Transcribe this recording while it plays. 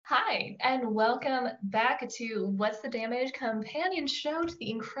right, and welcome back to What's the Damage companion show to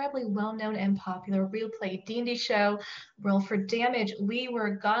the incredibly well-known and popular real play D&D show, Roll for Damage. We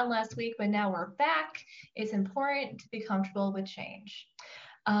were gone last week, but now we're back. It's important to be comfortable with change.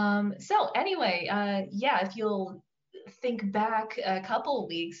 If you'll think back a couple of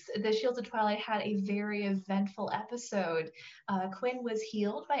weeks, the Shields of Twilight had a very eventful episode. Quinn was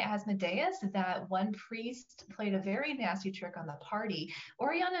healed by Asmodeus. That one priest played a very nasty trick on the party.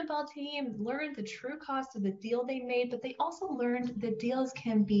 Oriana and Baltine learned the true cost of the deal they made, but they also learned that deals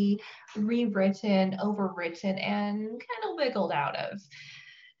can be rewritten, overwritten, and kind of wiggled out of.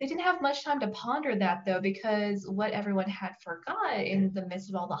 They didn't have much time to ponder that, though, because what everyone had forgot in the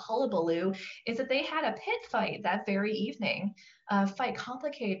midst of all the hullabaloo is that they had a pit fight that very evening. A fight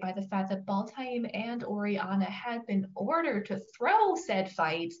complicated by the fact that Baltaim and Oriana had been ordered to throw said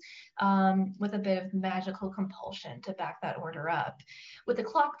fight with a bit of magical compulsion to back that order up. With the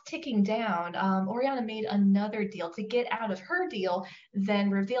clock ticking down, Oriana made another deal to get out of her deal, then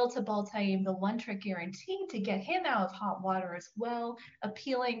revealed to Baltaim the one trick guaranteed to get him out of hot water as well,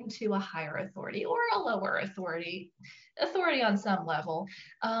 appealing to a higher authority or a lower authority on some level.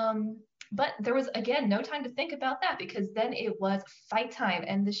 But there was, again, no time to think about that because then it was fight time,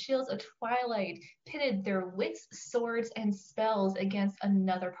 and the Shields of Twilight pitted their wits, swords, and spells against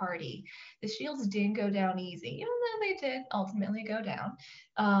another party. The Shields didn't go down easy, even though they did ultimately go down.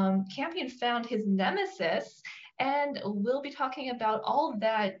 Campion found his nemesis, and we'll be talking about all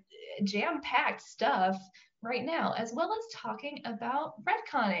that jam-packed stuff right now, as well as talking about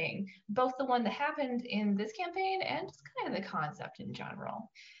retconning, both the one that happened in this campaign and just kind of the concept in general.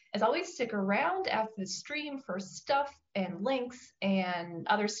 As always, stick around after the stream for stuff and links and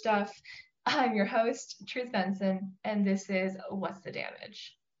other stuff. I'm your host, Truth Benson, and this is What's the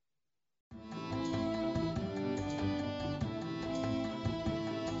Damage?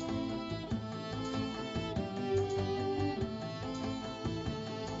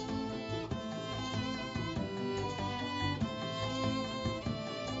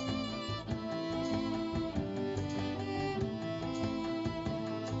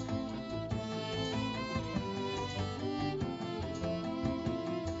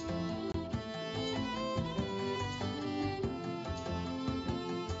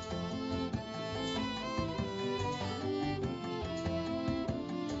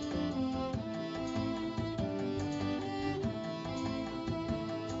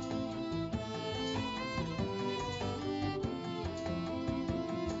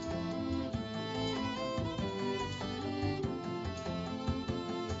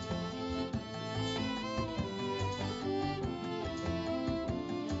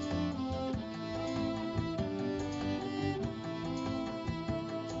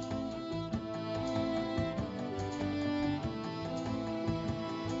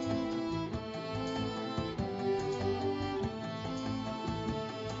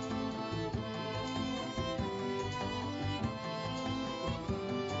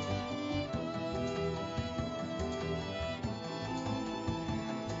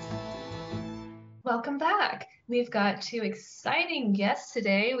 Welcome back. We've got two exciting guests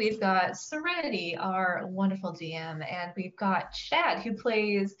today. We've got Serenity, our wonderful DM, and we've got Chad, who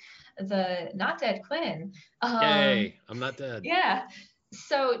plays the not dead Quinn. Yay, I'm not dead. Yeah.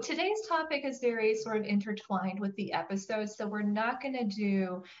 So today's topic is very sort of intertwined with the episode. So we're not going to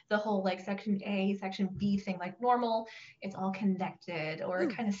do the whole like section A, section B thing like normal. It's all connected or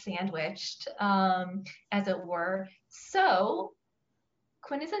kind of sandwiched, as it were. So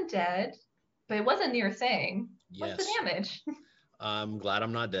Quinn isn't dead, but it was a near thing. Yes. What's the damage? I'm glad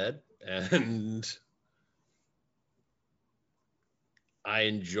I'm not dead, and I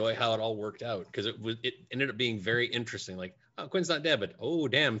enjoy how it all worked out because it ended up being very interesting. Like, oh, Quinn's not dead, but oh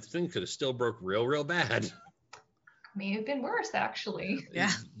damn, things could have still broke real bad. May have been worse, actually.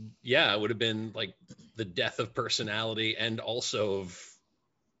 Yeah, it would have been like the death of personality, and also of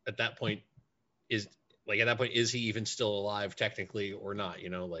at that point is he even still alive technically or not? You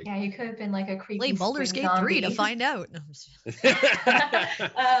know, like yeah, you could have been like a creepy. Play Baldur's Gate 3 to find out. No,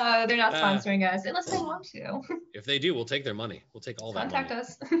 they're not sponsoring us unless they want to. If they do, we'll take their money. We'll take all that money. Contact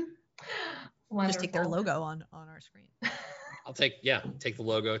us. Just take their logo on our screen. I'll take the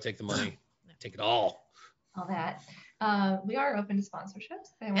logo, take the money, take it all. All that. We are open to sponsorships.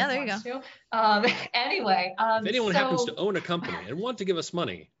 Yeah, there you go. Anyway, if anyone happens to own a company and want to give us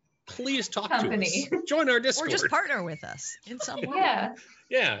money, please talk to us. Join our Discord. Or just partner with us in some way.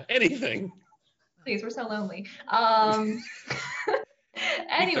 Yeah, anything. Please, we're so lonely.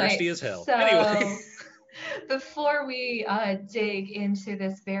 Anyway, thirsty as hell. So, anyway. Before we dig into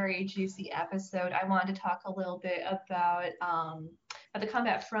this very juicy episode, I wanted to talk a little bit about the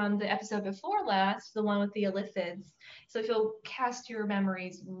combat from the episode before last, the one with the Illithids. So if you'll cast your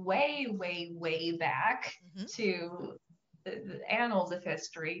memories way, way, way back to the annals of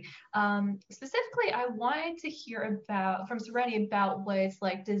history. Specifically, I wanted to hear from Serenity about what it's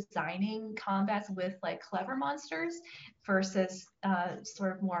like designing combats with like clever monsters versus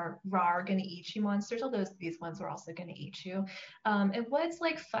sort of more raw gonna eat you monsters, although these ones were also gonna eat you. And what it's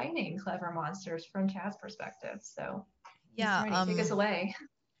like fighting clever monsters from Chad's perspective. So yeah, Serenity, take us away.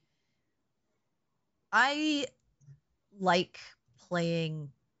 I like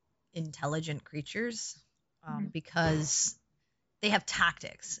playing intelligent creatures because they have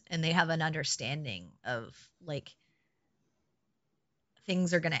tactics and they have an understanding of like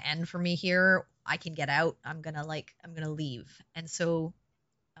things are going to end for me here. I can get out. I'm going to leave. And so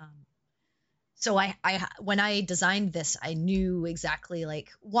I when I designed this, I knew exactly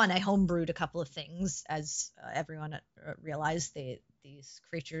like one, I homebrewed a couple of things as everyone realized these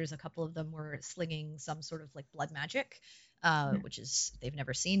creatures, a couple of them were slinging some sort of like blood magic, which is they've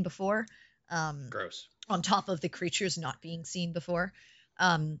never seen before. Gross. On top of the creatures not being seen before.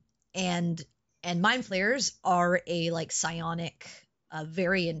 And mind flayers are a like psionic,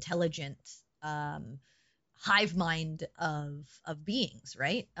 very intelligent hive mind of beings,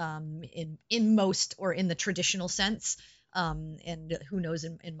 right? In most, or in the traditional sense, and who knows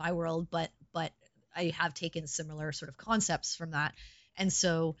in my world, but I have taken similar sort of concepts from that. And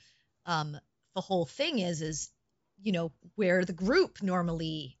so the whole thing is where the group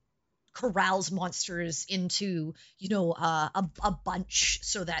normally corrals monsters into a bunch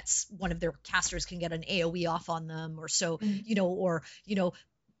so that's one of their casters can get an AoE off on them, or so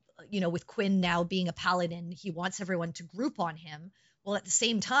with Quinn now being a paladin, he wants everyone to group on him. Well, at the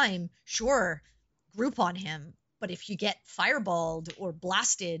same time, sure, group on him, but if you get fireballed or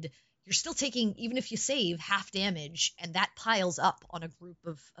blasted, you're still taking, even if you save, half damage, and that piles up on a group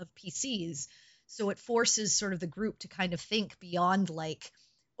of PCs. So it forces sort of the group to kind of think beyond like,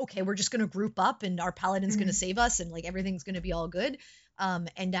 okay, we're just going to group up and our paladin's going to save us and like everything's going to be all good.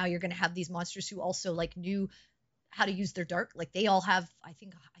 And now you're going to have these monsters who also like knew how to use their dark, like they all have, I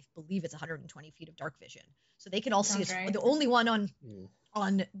believe it's 120 feet of dark vision. So they can all see it. Right. The only one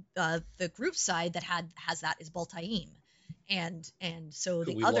on the group side that has that is Baltaim. And so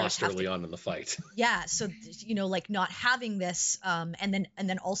the others lost early on in the fight. Yeah. So, like not having this, and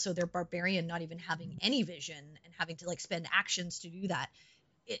then also their barbarian not even having any vision and having to like spend actions to do that.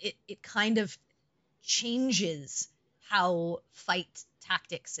 It kind of changes how fight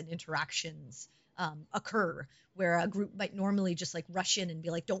tactics and interactions occur, where a group might normally just like rush in and be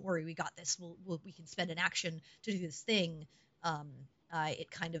like, don't worry, we got this. We can spend an action to do this thing.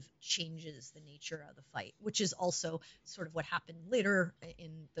 It kind of changes the nature of the fight, which is also sort of what happened later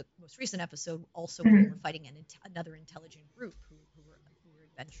in the most recent episode, also when we were fighting another intelligent group who were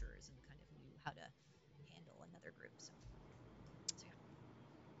adventurers and kind of knew how to handle another group. So yeah.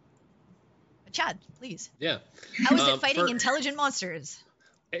 But Chad, please. Yeah. How is it fighting intelligent monsters?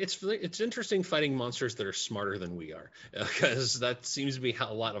 It's interesting fighting monsters that are smarter than we are, because that seems to be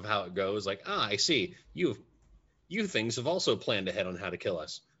a lot of how it goes. Like, I see you things have also planned ahead on how to kill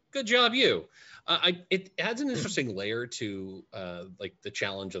us. Good job, you. It adds an interesting layer to like the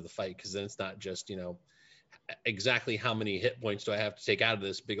challenge of the fight, because then it's not just exactly how many hit points do I have to take out of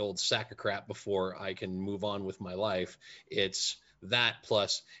this big old sack of crap before I can move on with my life. It's that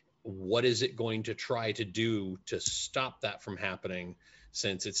plus what is it going to try to do to stop that from happening,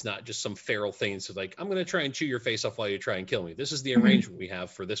 since it's not just some feral thing. So like, I'm going to try and chew your face off while you try and kill me. This is the arrangement we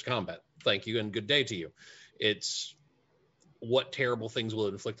have for this combat. Thank you and good day to you. It's what terrible things will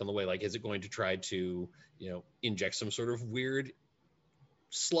it inflict on the way? Like, is it going to try to, inject some sort of weird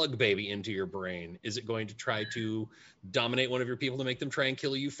slug baby into your brain? Is it going to try to dominate one of your people to make them try and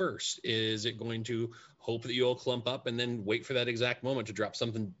kill you first? Is it going to hope that you all clump up and then wait for that exact moment to drop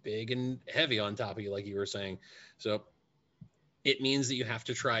something big and heavy on top of you, like you were saying? So it means that you have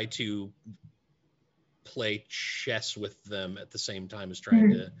to try to play chess with them at the same time as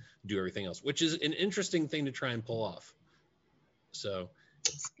trying to do everything else, which is an interesting thing to try and pull off. So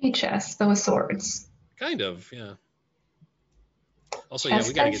speed chess, but with swords. Kind of, yeah. Also, chess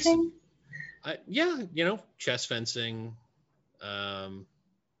we gotta fencing? get chess fencing,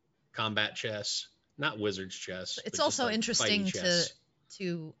 combat chess, not wizard's chess. It's also interesting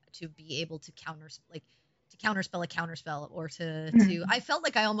to be able to counterspell a counterspell, or to I felt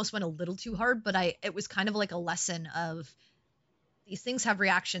like I almost went a little too hard, but it was kind of like a lesson of these things have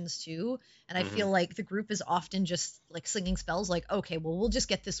reactions too, and I feel like the group is often just like slinging spells like, okay, well, we'll just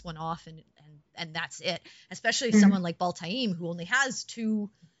get this one off and that's it, especially someone like Baltaim, who only has two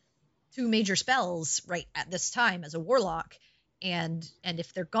major spells right at this time as a warlock. and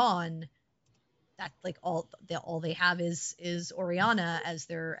if they're gone, that like all they have is Oriana as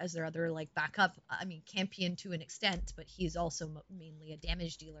their other like backup. I mean, Campion to an extent, but he's also mainly a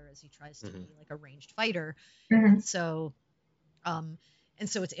damage dealer as he tries to be like a ranged fighter. And so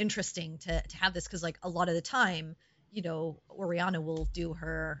it's interesting to have this, because like a lot of the time, you know, Oriana will do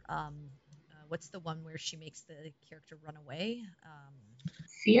her what's the one where she makes the character run away?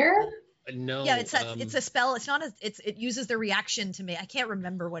 Fear? No. Yeah, it's a spell. It's not it uses the reaction to me. I can't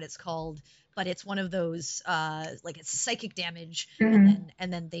remember what it's called, but it's one of those like it's psychic damage, and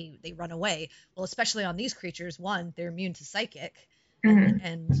then they run away. Well, especially on these creatures, one, they're immune to psychic,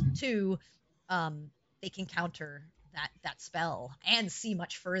 and two, they can counter that spell and see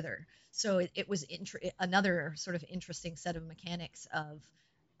much further. So it was another sort of interesting set of mechanics of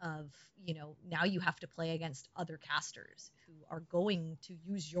you know, now you have to play against other casters who are going to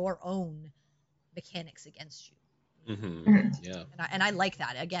use your own mechanics against you. Yeah. And I like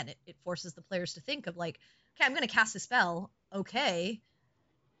that. Again, it forces the players to think of like, okay, I'm going to cast a spell. Okay,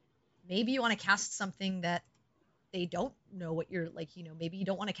 maybe you want to cast something that they don't know what you're like, you know, maybe you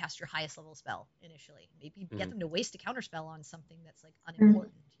don't want to cast your highest level spell initially. Maybe get them to waste a counter spell on something that's like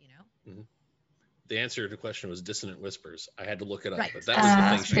unimportant, you know? The answer to the question was Dissonant Whispers. I had to look it up, Right. but that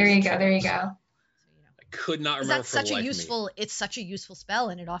was the thing. There you go. There you go. So, you know, I could not remember that's for the such life a of useful. me. It's such a useful spell,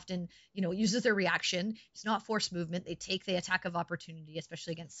 and it often, you know, uses their reaction. It's not forced movement. They take the attack of opportunity,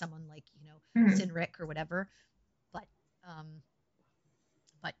 especially against someone like, you know, Sinric or whatever. But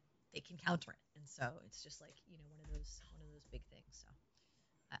they can counter it, and so it's just like, you know, one of those big things. So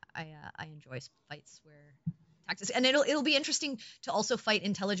I enjoy fights where tactics, and it'll be interesting to also fight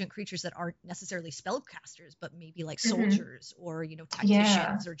intelligent creatures that aren't necessarily spellcasters, but maybe like soldiers or, you know,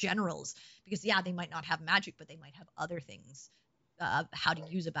 tacticians or generals, because they might not have magic, but they might have other things, how to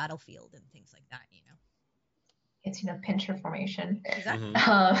use a battlefield and things like that, you know. It's, you know, pincher formation. Exactly.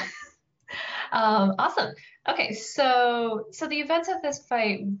 Awesome. Okay, so the events of this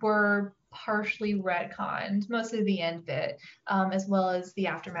fight were partially retconned, mostly the end bit, as well as the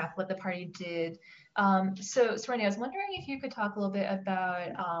aftermath, what the party did. So Renee, I was wondering if you could talk a little bit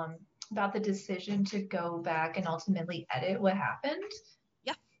about the decision to go back and ultimately edit what happened.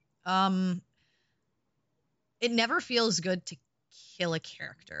 Yeah. It never feels good to kill a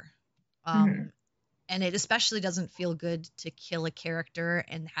character. And it especially doesn't feel good to kill a character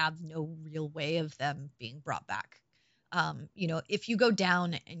and have no real way of them being brought back. You know, if you go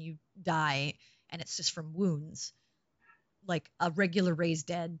down and you die and it's just from wounds, like a regular raised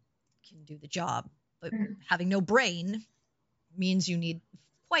dead can do the job, but having no brain means you need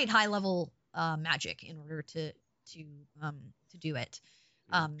quite high level magic in order to do it.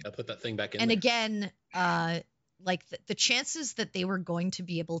 Gotta put that thing back in and there. Again, like the chances that they were going to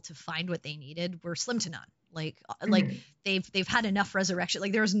be able to find what they needed were slim to none. Like they've had enough resurrection.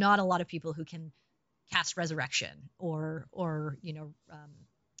 Like there's not a lot of people who can cast resurrection or you know,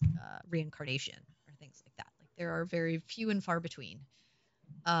 reincarnation or things like that. Like there are very few and far between.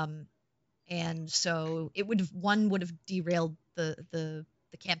 And so it would have derailed the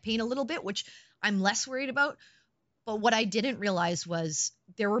campaign a little bit, which I'm less worried about. But what I didn't realize was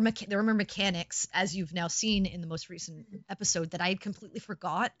there were mechanics, as you've now seen in the most recent episode, that I had completely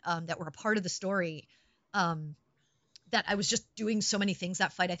forgot, that were a part of the story. That I was just doing so many things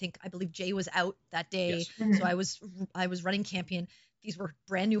that fight. I believe Jay was out that day, Yes. so I was running Campion. These were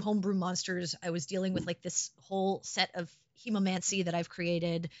brand new homebrew monsters. I was dealing with like this whole set of hemomancy that I've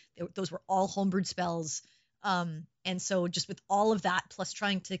created. Those were all homebrewed spells. And so just with all of that, plus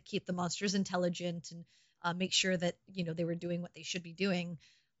trying to keep the monsters intelligent and make sure that, you know, they were doing what they should be doing,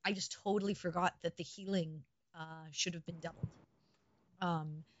 I just totally forgot that the healing should have been doubled.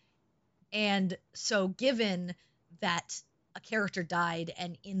 And so given that a character died,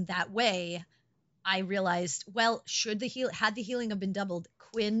 and in that way, I realized, well, had the healing have been doubled,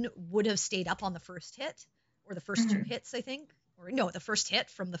 Quinn would have stayed up on the first hit, or the first two hits, I think, or no, the first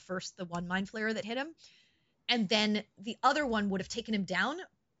hit from the one mind flayer that hit him, and then the other one would have taken him down,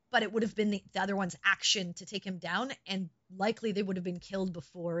 but it would have been the other one's action to take him down, and likely they would have been killed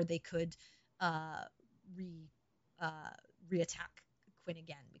before they could re-attack Quinn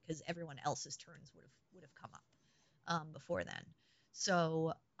again, because everyone else's turns would have come up before then.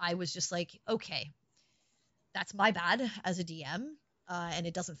 So I was just like, okay, that's my bad as a DM, and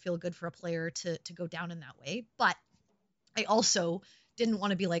it doesn't feel good for a player to go down in that way. But I also didn't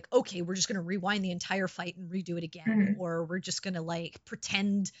want to be like, okay, we're just going to rewind the entire fight and redo it again, or we're just going to like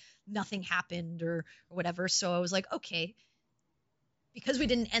pretend nothing happened or whatever. So I was like, okay, because we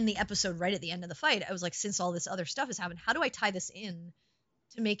didn't end the episode right at the end of the fight, I was like, since all this other stuff has happened, how do I tie this in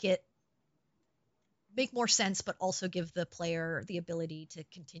to make it make more sense, but also give the player the ability to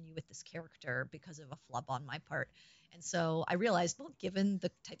continue with this character because of a flub on my part. And so I realized, well, given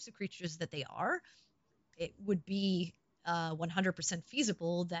the types of creatures that they are, it would be 100%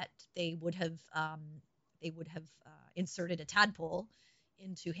 feasible that they would have inserted a tadpole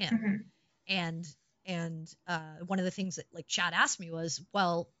into him. Mm-hmm. And one of the things that like Chad asked me was,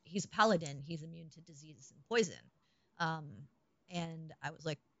 well, he's a paladin, he's immune to disease and poison. And I was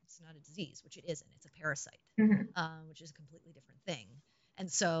like, it's not a disease, which it isn't. It's a parasite, which is a completely different thing.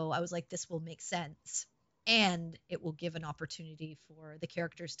 And so I was like, this will make sense. And it will give an opportunity for the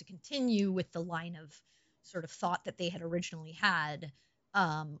characters to continue with the line of sort of thought that they had originally had,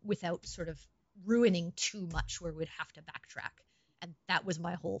 without sort of ruining too much where we'd have to backtrack. And that was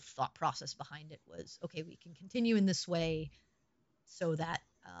my whole thought process behind it was, okay, we can continue in this way so that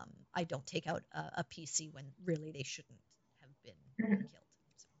I don't take out a PC when really they shouldn't have been killed. So,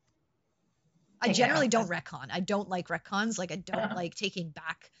 I generally don't retcon. I don't like retcons. Like I don't like taking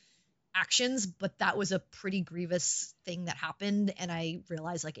back actions, but that was a pretty grievous thing that happened, and I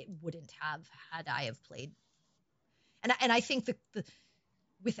realized like it wouldn't have had I have played. And I think the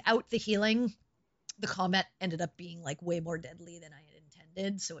without the healing, the combat ended up being like way more deadly than I had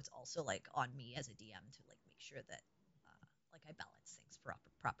intended. So it's also like on me as a DM to like make sure that like I balance things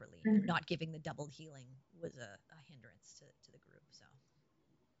properly. And not giving the double healing was a hindrance to the group. So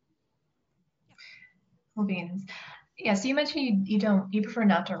yeah. Cool beans. Yeah, so you mentioned you prefer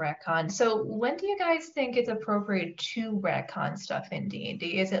not to retcon. So when do you guys think it's appropriate to retcon stuff in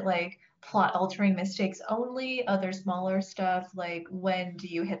D&D? Is it like plot altering mistakes only, other smaller stuff? Like when do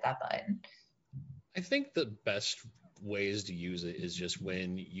you hit that button? I think the best ways to use it is just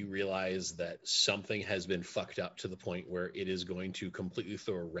when you realize that something has been fucked up to the point where it is going to completely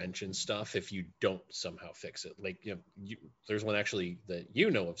throw a wrench in stuff if you don't somehow fix it. Like, there's one actually that you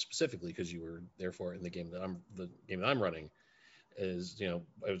know of specifically because you were there for it in the game that I'm running. Is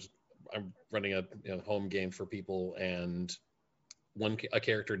I'm running a home game for people, and a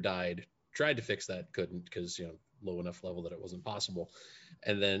character died. Tried to fix that, couldn't, because low enough level that it wasn't possible.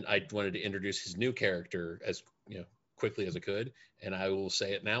 And then I wanted to introduce his new character as quickly as I could, and I will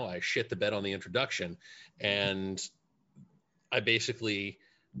say it now, I shit the bed on the introduction, and I basically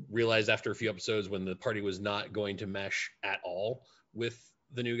realized after a few episodes when the party was not going to mesh at all with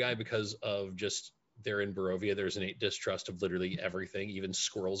the new guy because of just they're in Barovia, there's innate distrust of literally everything, even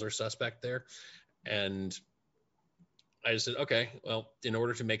squirrels are suspect there. And I just said, okay, well, in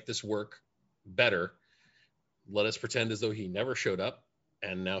order to make this work better, let us pretend as though he never showed up,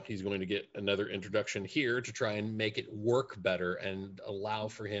 and now he's going to get another introduction here to try and make it work better and allow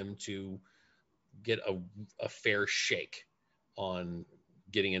for him to get a fair shake on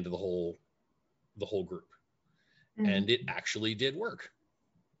getting into the whole group. And it actually did work.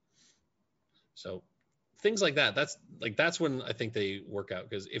 So things like that, that's when I think they work out,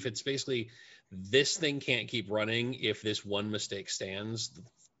 because if it's basically this thing can't keep running if this one mistake stands,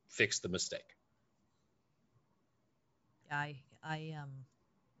 fix the mistake. I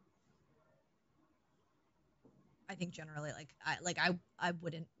think generally I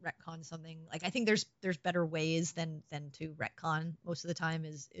wouldn't retcon something. Like I think there's better ways than to retcon most of the time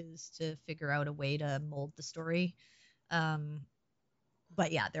is to figure out a way to mold the story.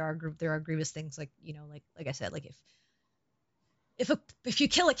 But yeah, there are grievous things like like I said, like if you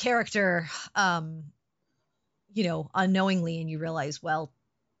kill a character unknowingly and you realize, well,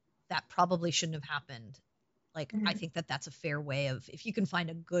 that probably shouldn't have happened. Like, I think that's a fair way of, if you can find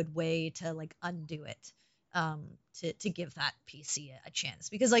a good way to like undo it, to give that PC a chance,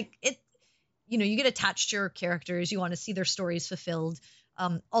 because like you get attached to your characters, you want to see their stories fulfilled.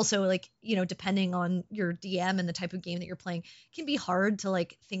 Also, like, depending on your DM and the type of game that you're playing, it can be hard to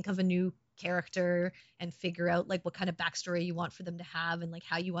like think of a new character and figure out like what kind of backstory you want for them to have and like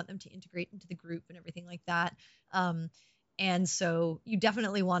how you want them to integrate into the group and everything like that. And so you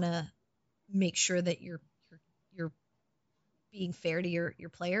definitely want to make sure that you're being fair to your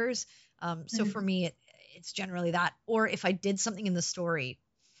players. So for me, it's generally that. Or if I did something in the story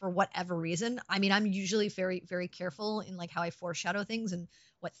for whatever reason, I mean, I'm usually very, very careful in like how I foreshadow things and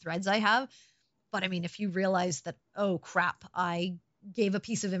what threads I have. But I mean, if you realize that, oh crap, I gave a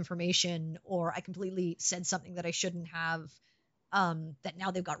piece of information or I completely said something that I shouldn't have, that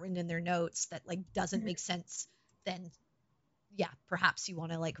now they've got written in their notes that like doesn't make sense, then yeah, perhaps you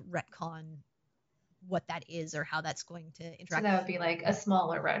want to like retcon what that is or how that's going to interact. So that would be like a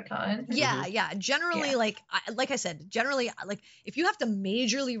smaller retcon. Yeah. Generally, like I said, generally, like if you have to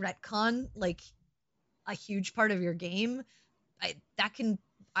majorly retcon like a huge part of your game, I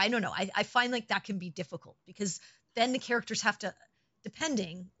don't know. I find like that can be difficult because then the characters have to,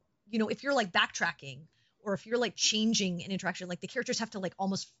 depending, if you're like backtracking, or if you're like changing an interaction, like the characters have to like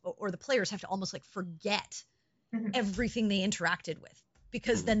almost, or the players have to almost like forget everything they interacted with,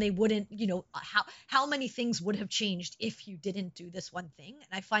 because then they wouldn't, how many things would have changed if you didn't do this one thing. And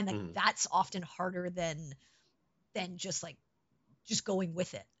I find like that's often harder than just going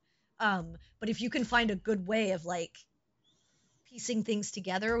with it. But if you can find a good way of like piecing things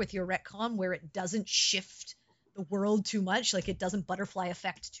together with your retcon where it doesn't shift the world too much, like it doesn't butterfly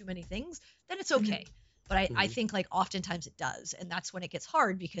effect too many things, then it's okay. But I think like oftentimes it does, and that's when it gets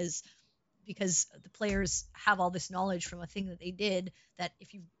hard, because the players have all this knowledge from a thing that they did, that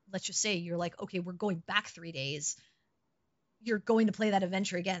if you, let's just say you're like, okay, we're going back 3 days, you're going to play that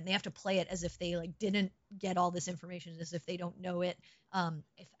adventure again. They have to play it as if they like didn't get all this information, as if they don't know it.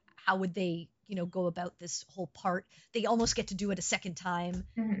 How would they, go about this whole part? They almost get to do it a second time.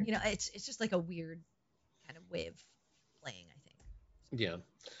 It's just like a weird kind of way of playing, I think. Yeah.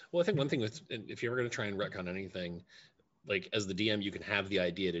 Well, I think one thing with, if you're ever going to try and retcon anything, like as the DM, you can have the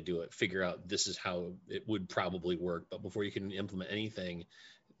idea to do it, figure out this is how it would probably work. But before you can implement anything,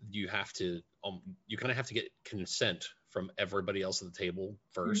 you have to, you kind of have to get consent from everybody else at the table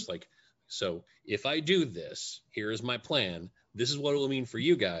first. Like, so if I do this, here is my plan. This is what it will mean for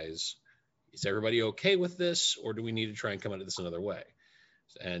you guys. Is everybody okay with this? Or do we need to try and come at this another way?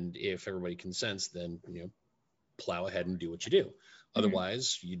 And if everybody consents, then, plow ahead and do what you do.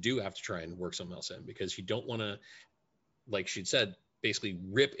 Otherwise, you do have to try and work something else in, because you don't want to, like she'd said, basically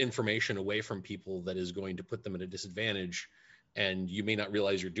rip information away from people that is going to put them at a disadvantage. And you may not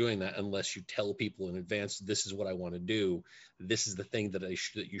realize you're doing that unless you tell people in advance, this is what I want to do. This is the thing that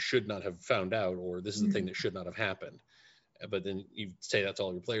that you should not have found out, or this is the thing that should not have happened. But then you say that to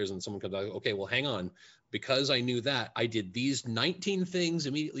all your players, and someone comes out, okay, well, hang on. Because I knew that, I did these 19 things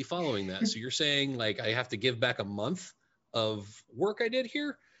immediately following that. So you're saying like I have to give back a month of work I did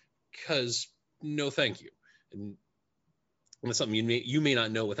here? Because no, thank you. And that's something you may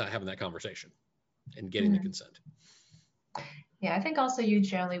not know without having that conversation and getting the consent. Yeah, I think also you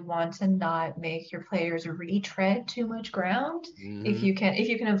generally want to not make your players retread too much ground if you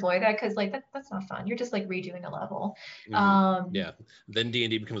can avoid that, because like that's not fun. You're just like redoing a level. Yeah, then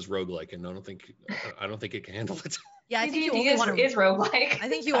D&D becomes roguelike, and I don't think it can handle it. Yeah, I think you only want to is roguelike. I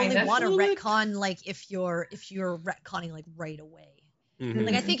think you only want to retcon like if you're retconning like right away.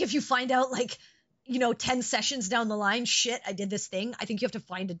 Like I think if you find out like 10 sessions down the line, shit, I did this thing, I think you have to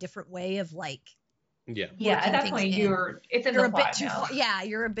find a different way of like at that point you're a bit too far. Yeah,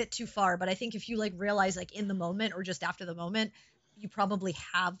 you're a bit too far. But I think if you like realize like in the moment or just after the moment, you probably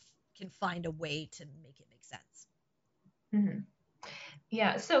can find a way to make it make sense.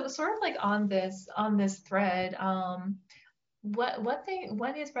 Yeah, so sort of like on this thread,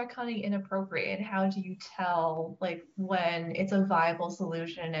 when is retconning inappropriate? How do you tell like when it's a viable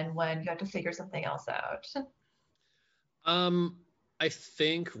solution and when you have to figure something else out? I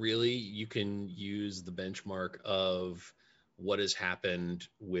think really you can use the benchmark of what has happened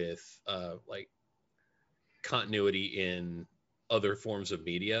with like continuity in other forms of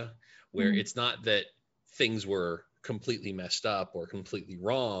media, where it's not that things were completely messed up or completely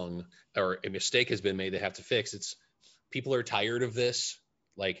wrong or a mistake has been made they have to fix. It's people are tired of this.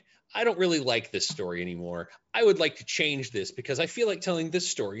 Like, I don't really like this story anymore. I would like to change this because I feel like telling this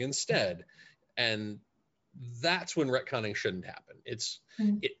story instead. And that's when retconning shouldn't happen. It's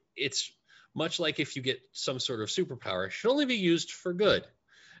much like if you get some sort of superpower, it should only be used for good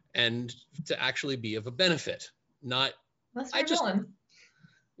and to actually be of a benefit. Not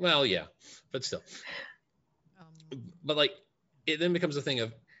well, yeah, but still. But like it then becomes a thing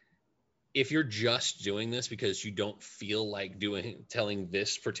of, if you're just doing this because you don't feel like telling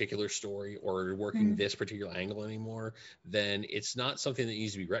this particular story or working this particular angle anymore, then it's not something that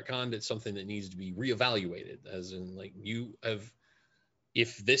needs to be retconned. It's something that needs to be reevaluated, as in like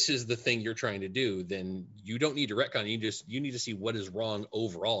if this is the thing you're trying to do, then you don't need to retcon. You need to see what is wrong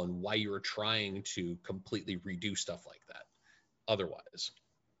overall and why you're trying to completely redo stuff like that. Otherwise.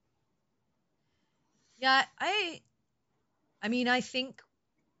 Yeah, I mean, I think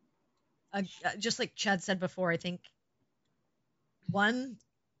just like Chad said before, I think retconning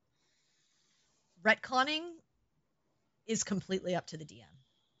is completely up to the DM,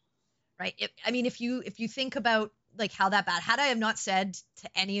 right? I mean, if you think about like how that bad, had I have not said to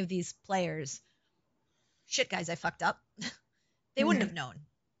any of these players, shit guys, I fucked up, they wouldn't have known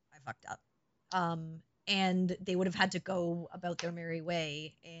I fucked up. And they would have had to go about their merry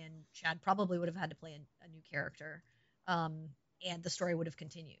way, and Chad probably would have had to play a new character, and the story would have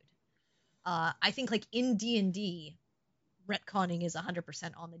continued. I think like in D&D, retconning is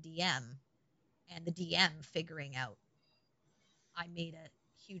 100% on the DM, and the DM figuring out, I made a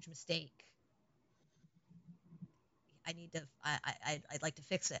huge mistake. I'd like to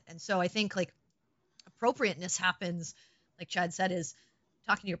fix it. And so I think like appropriateness happens, like Chad said, is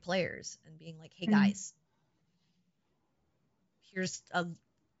talking to your players and being like, hey guys, here's a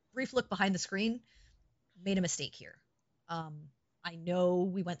brief look behind the screen. Made a mistake here. I know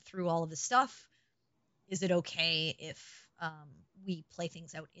we went through all of this stuff. Is it okay if we play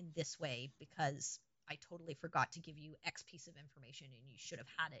things out in this way? Because I totally forgot to give you X piece of information and you should have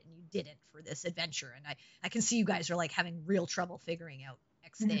had it and you didn't for this adventure. And I can see you guys are like having real trouble figuring out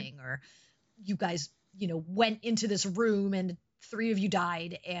X thing, or you guys, went into this room and 3 of you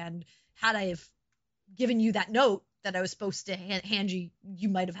died. And had I have given you that note that I was supposed to hand you, you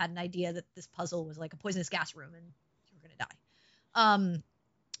might have had an idea that this puzzle was like a poisonous gas room and you were going to die.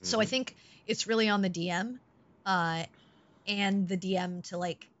 So I think it's really on the DM and the DM to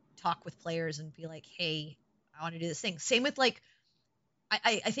like talk with players and be like, hey, I want to do this thing. Same with like,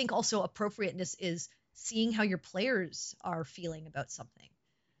 I think also appropriateness is seeing how your players are feeling about something.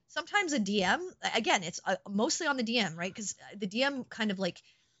 Sometimes a DM, again, it's mostly on the DM, right? Because the DM kind of like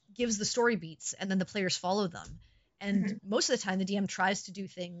gives the story beats and then the players follow them. And most of the time the DM tries to do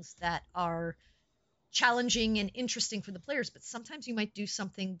things that are challenging and interesting for the players, but sometimes you might do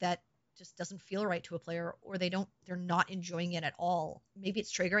something that just doesn't feel right to a player, or they're not enjoying it at all. Maybe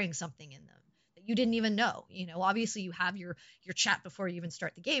it's triggering something in them that you didn't even know. Obviously you have your chat before you even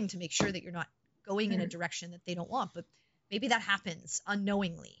start the game to make sure that you're not going in a direction that they don't want, but maybe that happens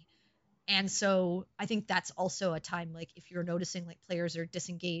unknowingly. And so I think that's also a time, like if you're noticing like players are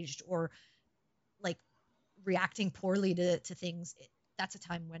disengaged or like reacting poorly to things, that's a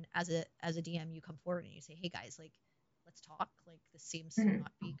time when as a DM you come forward and you say, hey guys, like let's talk, like this seems to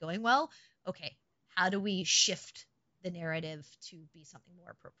not be going well. Okay, how do we shift the narrative to be something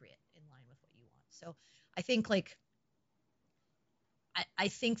more appropriate in line with what you want? So I think like I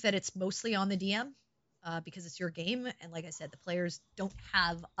think that it's mostly on the DM because it's your game, and like I said, the players don't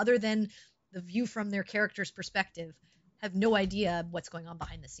have, other than the view from their character's perspective, have no idea what's going on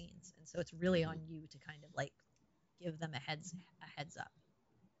behind the scenes, and so it's really on you to kind of like give them a heads up.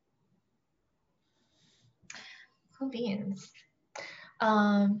 Cool beans.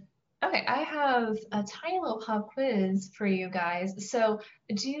 Okay, I have a tiny little pop quiz for you guys. So,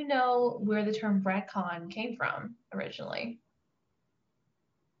 do you know where the term retcon came from originally?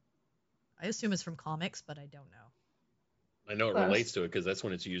 I assume it's from comics, but I don't know. I know it relates to it because that's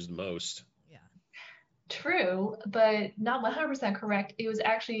when it's used most. Yeah. True, but not 100% correct. It was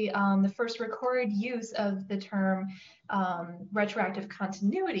actually the first recorded use of the term retroactive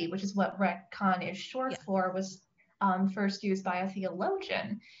continuity, which is what retcon is short for, was first used by a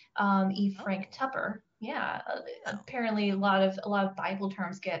theologian, E. Frank Tupper. Yeah, apparently a lot of Bible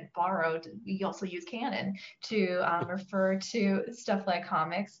terms get borrowed. We also use canon to refer to stuff like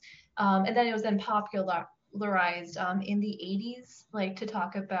comics, and then it was then popularized in the 80s, like to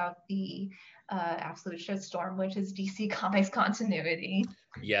talk about the absolute shitstorm, which is DC Comics continuity.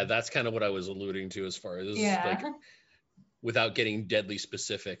 Yeah, that's kind of what I was alluding to as far as like, without getting deadly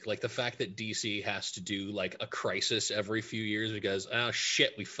specific, like the fact that DC has to do like a crisis every few years because, oh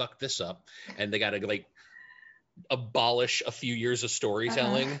shit, we fucked this up, and they got to like abolish a few years of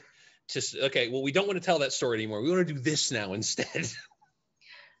storytelling. Okay, well, we don't want to tell that story anymore. We want to do this now instead.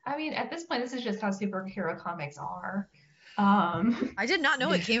 I mean, at this point, this is just how superhero comics are. I did not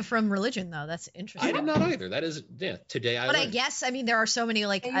know it came from religion, though. That's interesting. I did not either. That is, today I learned. I guess, I mean, there are so many,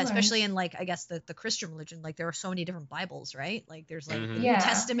 like, especially in, like, I guess the Christian religion, like, there are so many different Bibles, right? Like, there's, like, the New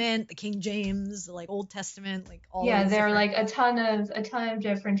Testament, the King James, the, like, Old Testament, like, all there are, like, a ton of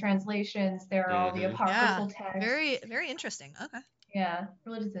different translations. There are all the apocryphal texts. Very, very interesting. Okay. Yeah,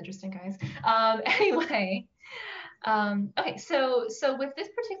 religion's interesting, guys. Anyway... okay, so with this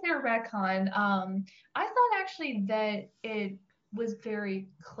particular retcon, I thought actually that it was very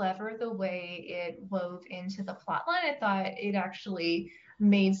clever the way it wove into the plotline. I thought it actually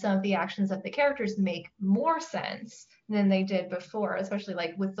made some of the actions of the characters make more sense than they did before, especially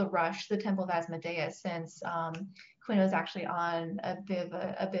like with the Rush, the Temple of Asmodeus, since Quinn was actually on a bit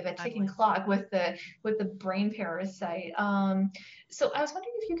of a ticking clock with the brain parasite. So I was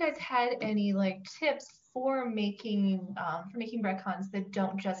wondering if you guys had any like tips for making retcons that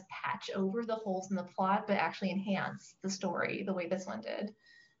don't just patch over the holes in the plot, but actually enhance the story the way this one did.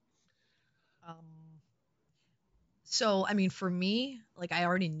 So, I mean, for me, like I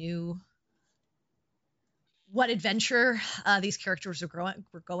already knew what adventure these characters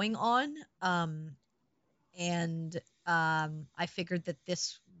were going on, and I figured that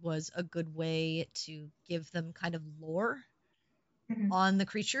this was a good way to give them kind of lore on the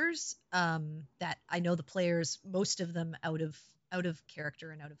creatures that I know the players, most of them out of out of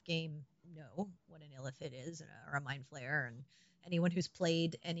character and out of game know what an illithid is, or a mind flayer, and anyone who's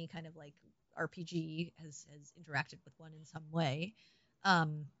played any kind of like RPG has interacted with one in some way.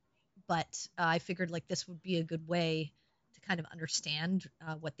 But I figured like this would be a good way to kind of understand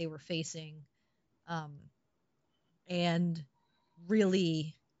what they were facing, and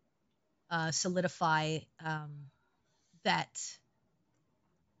really solidify that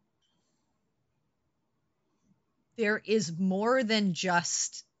there is more than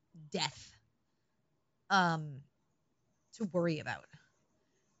just death to worry about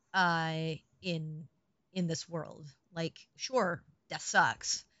in this world. Like, sure, death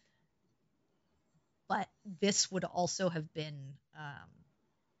sucks, but this would also have been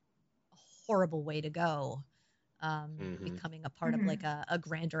a horrible way to go, becoming a part of like a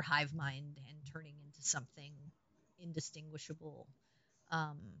grander hive mind and turning into something indistinguishable,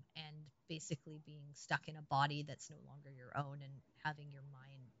 and basically being stuck in a body that's no longer your own and having your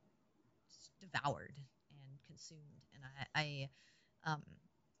mind devoured and consumed.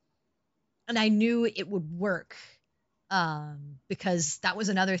 And I knew it would work, because that was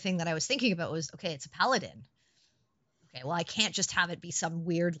another thing that I was thinking about was, okay, it's a paladin. Okay, well, I can't just have it be some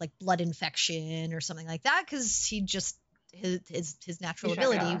weird like blood infection or something like that, because he just his natural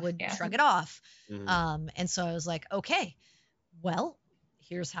ability would shrug it off. And so I was like, okay, well,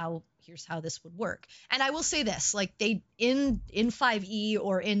 here's how this would work. And I will say this, like, they in 5e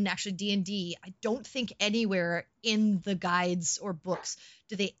or in actually D&D, I don't think anywhere in the guides or books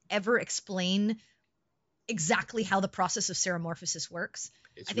do they ever explain exactly how the process of seromorphosis works.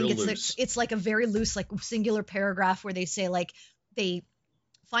 I think it's like a very loose, like, singular paragraph where they say like they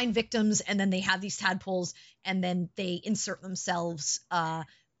find victims and then they have these tadpoles and then they insert themselves on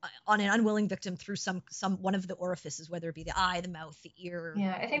an unwilling victim through some one of the orifices, whether it be the eye, the mouth, the ear.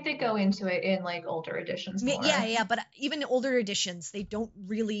 Yeah, I think they go into it in like older editions more. Yeah, but even older editions, they don't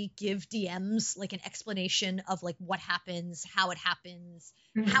really give DMs like an explanation of like what happens, how it happens,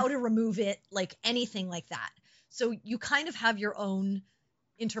 how to remove it, like anything like that. So you kind of have your own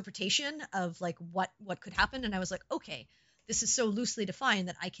interpretation of like what could happen. And I was like, okay, this is so loosely defined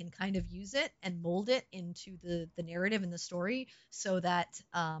that I can kind of use it and mold it into the narrative and the story so that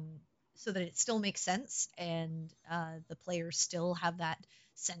it still makes sense and the players still have that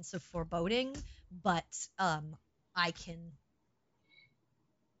sense of foreboding, but I can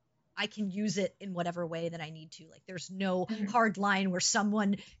use it in whatever way that I need to. Like, there's no hard line where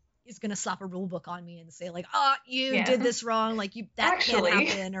someone is going to slap a rule book on me and say like, oh, you did this wrong, like that can't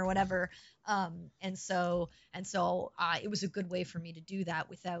happen or whatever. And so it was a good way for me to do that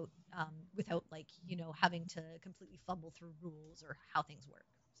without like, you know, having to completely fumble through rules or how things work.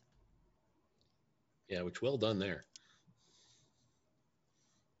 Yeah, which well done there.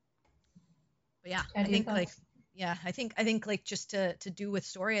 But yeah, I think like just to do with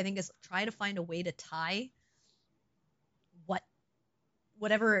story, I think is try to find a way to tie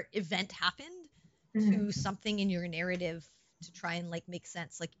whatever event happened to something in your narrative to try and like make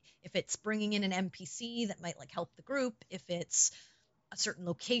sense. Like if it's bringing in an NPC that might like help the group, if it's a certain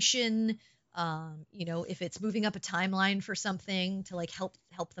location, you know, if it's moving up a timeline for something to like help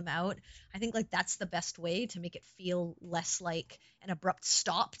them out. I think like that's the best way to make it feel less like an abrupt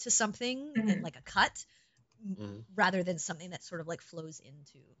stop to something and like a cut, rather than something that sort of like flows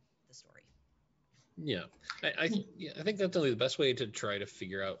into the story. Yeah, I think that's only the best way to try to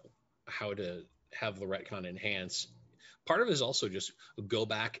figure out how to have the retcon enhance. Part of it is also just go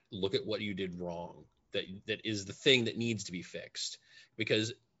back, look at what you did wrong. That is the thing that needs to be fixed.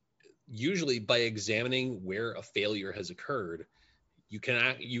 Because usually by examining where a failure has occurred,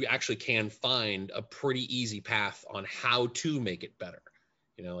 you actually can find a pretty easy path on how to make it better.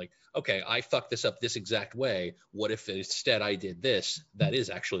 You know, like, okay, I fucked this up this exact way. What if instead I did this? That is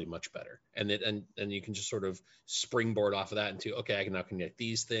actually much better. And you can just sort of springboard off of that into, okay, I can now connect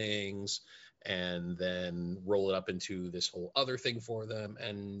these things and then roll it up into this whole other thing for them.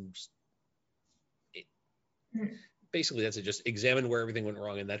 And basically that's it. Just examine where everything went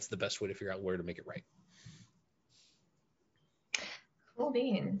wrong. And that's the best way to figure out where to make it right. Cool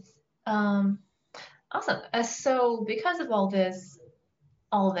beans. Awesome. So because of all this,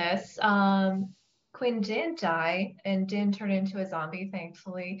 Quinn did die and didn't turn into a zombie,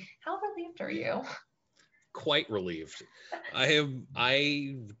 thankfully. How relieved are you? Quite relieved.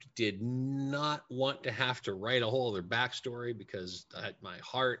 I did not want to have to write a whole other backstory because at my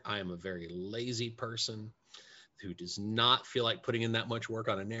heart, I am a very lazy person who does not feel like putting in that much work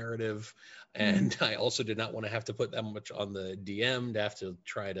on a narrative. And I also did not want to have to put that much on the DM to have to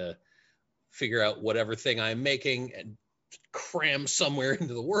try to figure out whatever thing I'm making and cram somewhere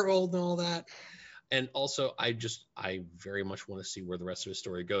into the world and all that. And also, I very much want to see where the rest of his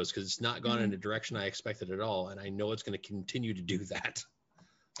story goes, because it's not gone in a direction I expected at all, and I know it's going to continue to do that.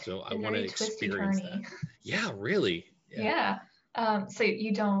 So I want to experience that. Yeah, really. Yeah. So do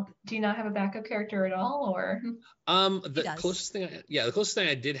you not have a backup character at all, or? The closest thing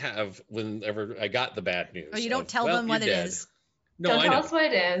I did have whenever I got the bad news. Oh, you don't tell them what it is. No, don't tell us what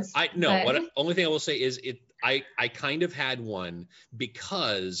it is. Only thing I will say is I kind of had one,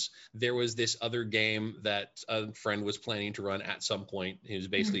 because there was this other game that a friend was planning to run at some point. He was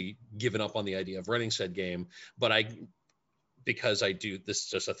basically given up on the idea of running said game, but because I do, this is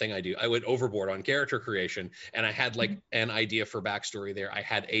just a thing I do, I went overboard on character creation, and I had like an idea for backstory there. I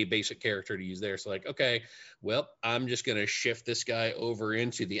had a basic character to use there. So like, okay, well, I'm just going to shift this guy over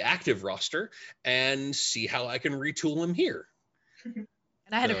into the active roster and see how I can retool him here. And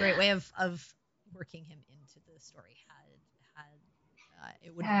I had a great way of working him into the story.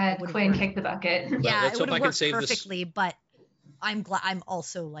 Had Quinn kick the bucket. Yeah, it would have worked perfectly. But I'm glad. I'm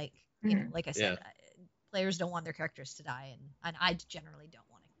also like, you know, like I said, players don't want their characters to die, and I generally don't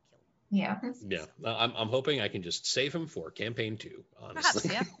want to kill them. Yeah. I'm hoping I can just save him for campaign 2. Honestly.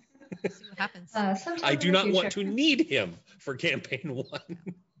 Perhaps, yeah. See what happens. I do not want to need him for campaign 1.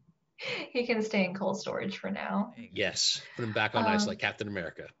 He can stay in cold storage for now. Yes, put him back on ice like Captain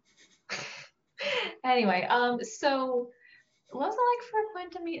America. Anyway, so what was it like for Quinn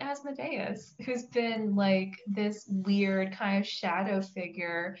to meet Asmodeus, who's been like this weird kind of shadow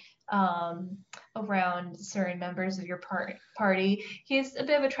figure around certain members of your party? He's a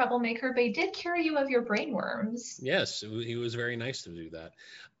bit of a troublemaker, but he did cure you of your brainworms. Yes, he was very nice to do that.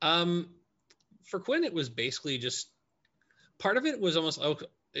 For Quinn, it was basically just, part of it was almost,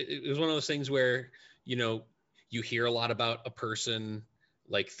 it was one of those things where, you know, you hear a lot about a person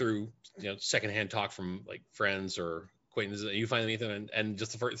like through, you know, secondhand talk from like friends or acquaintances, and you finally meet them, and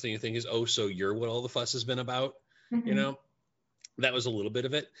just the first thing you think is, oh, so you're what all the fuss has been about. You know, that was a little bit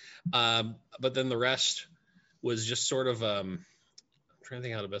of it, but then the rest was just sort of I'm trying to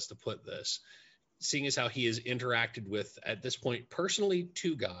think how to best to put this, seeing as how he has interacted with, at this point, personally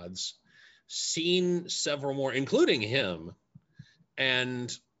 2 gods, seen several more, including him,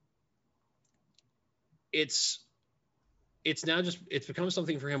 and it's now just, it's become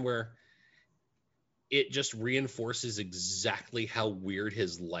something for him where it just reinforces exactly how weird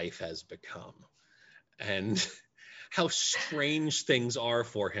his life has become and how strange things are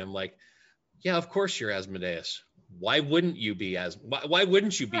for him. Like, yeah, of course you're Asmodeus. Why wouldn't you be why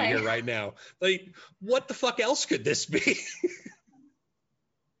wouldn't you be here right now? Like, what the fuck else could this be?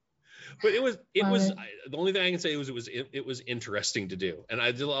 But it was the only thing I can say was it was interesting to do. And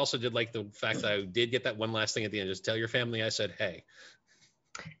I also did like the fact that I did get that one last thing at the end, just tell your family I said hey.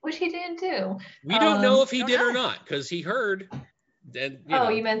 Which he didn't do. We don't know if he did or not, because he heard. And,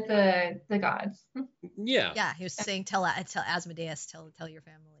 you meant the gods. Yeah. Yeah, he was saying tell Asmodeus, tell your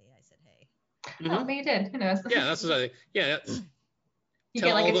family I said hey. Oh, maybe he did. Who knows? Yeah, that's what I think. Yeah. You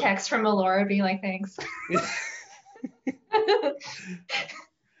get like a text from Melora being like, thanks.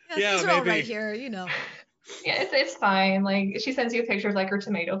 Yeah, these are all right here, you know. Yeah, it's fine. Like, she sends you a picture of like her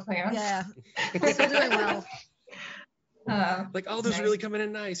tomato plants. Yeah, still doing well. Like, oh, this is really coming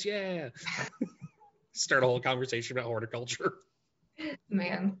in nice. Yeah. Start a whole conversation about horticulture.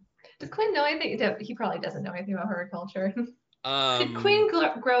 Man, does Quinn know anything? He probably doesn't know anything about horticulture. Could Quinn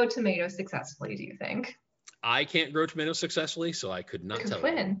grow tomatoes successfully, do you think? I can't grow tomatoes successfully, so I could not tell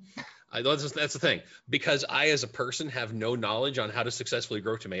Quinn. You. That's the thing. Because I, as a person, have no knowledge on how to successfully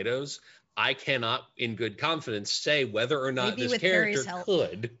grow tomatoes, I cannot, in good confidence, say whether or not this character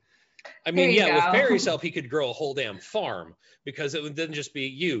could. I mean, with Perry's help, he could grow a whole damn farm, because it would then just be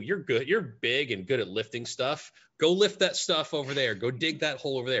you're good, you're big and good at lifting stuff. Go lift that stuff over there. Go dig that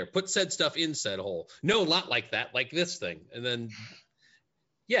hole over there. Put said stuff in said hole. No, not like that, like this thing. And then,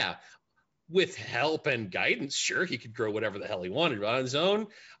 yeah, with help and guidance, sure, he could grow whatever the hell he wanted. But on his own,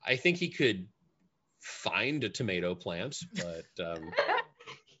 I think he could find a tomato plant, but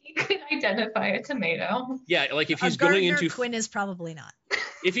he could identify a tomato. Yeah, like if he's going into Quinn is probably not.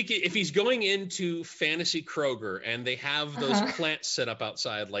 If he's going into Fantasy Kroger and they have those plants set up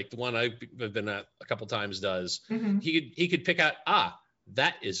outside, like the one I've been at a couple times does, he could pick out,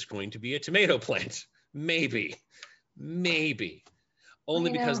 that is going to be a tomato plant. Maybe.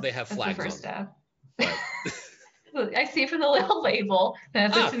 Only because they have flags on them. But... I see from the little label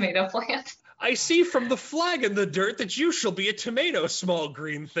that's a tomato plant. I see from the flag in the dirt that you shall be a tomato, small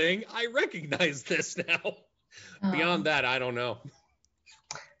green thing. I recognize this now. Beyond that, I don't know.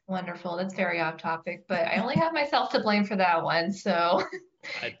 Wonderful. That's very off topic, but I only have myself to blame for that one. So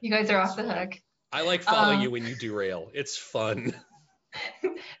you guys are off the hook. I like following you when you derail. It's fun.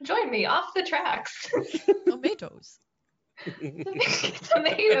 Join me off the tracks. Tomatoes.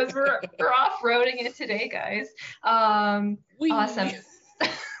 Tomatoes. We're off-roading it today, guys. Awesome.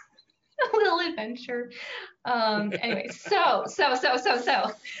 A little adventure. Anyway, so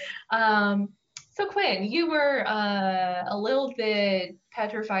Quinn, you were a little bit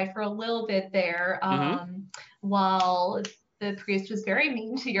petrified for a little bit there, while the priest was very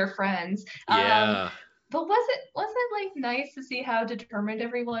mean to your friends. Yeah. But was it like nice to see how determined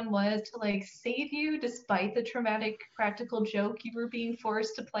everyone was to like save you despite the traumatic practical joke you were being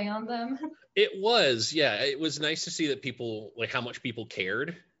forced to play on them? It was, yeah. It was nice to see that people, like, how much people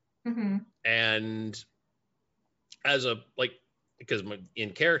cared. And as a, like, because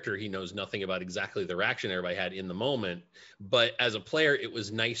in character, he knows nothing about exactly the reaction everybody had in the moment. But as a player, it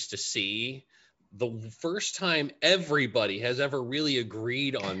was nice to see the first time everybody has ever really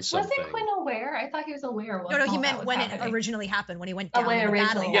agreed on something. Wasn't Quinn aware? I thought he was aware. No, he meant when it originally happened, when he went down in the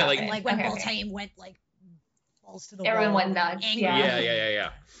battle. Yeah, like when Beltane went like balls to the wall. Everyone went nuts.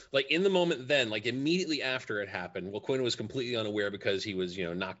 Yeah. Like in the moment then, like immediately after it happened, well, Quinn was completely unaware because he was,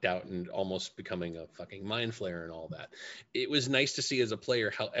 knocked out and almost becoming a fucking mind flayer and all that. It was nice to see as a player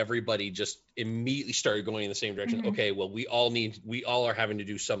how everybody just immediately started going in the same direction. Okay, well, we all are having to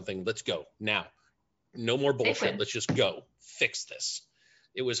do something. Let's go now. No more bullshit. Let's just go fix this.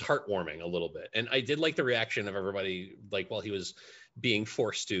 It was heartwarming a little bit. And I did like the reaction of everybody, like while he was being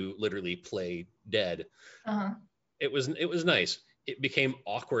forced to literally play dead. It was nice. It became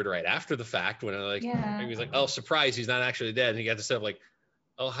awkward right after the fact when he was like, oh, surprise, he's not actually dead. And he got to stuff like,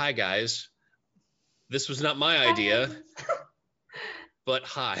 oh, hi guys. This was not my idea, but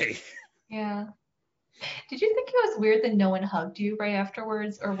hi. Yeah. Did you think it was weird that no one hugged you right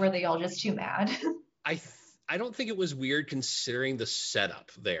afterwards, or were they all just too mad? I don't think it was weird considering the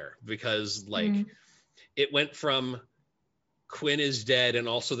setup there, because like it went from Quinn is dead and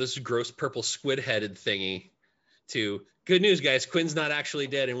also this gross purple squid-headed thingy to good news, guys, Quinn's not actually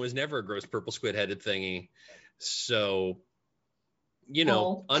dead and was never a gross purple squid-headed thingy. So,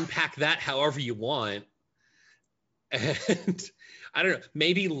 unpack that however you want. And I don't know,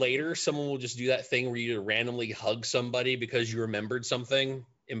 maybe later someone will just do that thing where you randomly hug somebody because you remembered something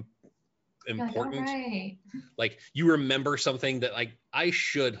important. Right. Like you remember something that like, I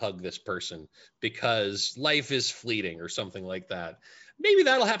should hug this person because life is fleeting or something like that. Maybe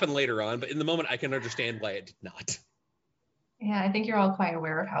that'll happen later on, but in the moment I can understand why it did not. Yeah, I think you're all quite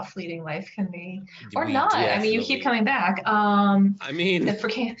aware of how fleeting life can be, or not. Definitely. I mean, you keep coming back.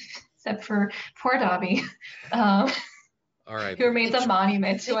 Except for poor Dobby, all right, who remains a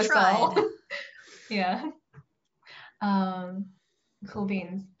monument to us all. Yeah. Cool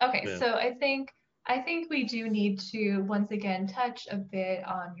beans. Okay, yeah. So I think we do need to once again touch a bit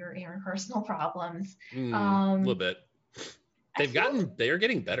on your interpersonal problems. A little bit. They are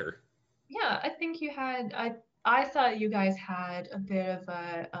getting better. Yeah, I think you had. I thought you guys had a bit of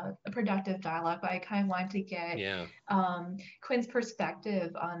a productive dialogue, but I kind of wanted to get Quinn's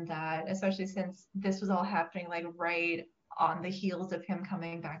perspective on that, especially since this was all happening like right on the heels of him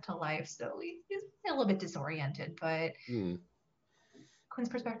coming back to life. So he's a little bit disoriented, but Quinn's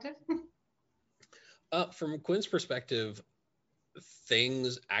perspective? From Quinn's perspective,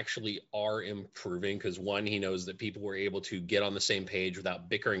 things actually are improving because one, he knows that people were able to get on the same page without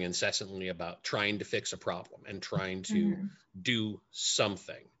bickering incessantly about trying to fix a problem and trying to do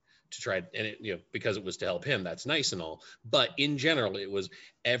something to try, and it, because it was to help him, that's nice and all. But in general, it was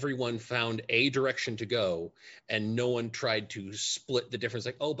everyone found a direction to go and no one tried to split the difference.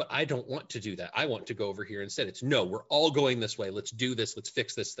 Like, oh, but I don't want to do that. I want to go over here instead. It's no, we're all going this way. Let's do this. Let's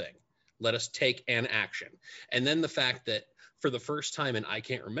fix this thing. Let us take an action. And then the fact that for the first time, and I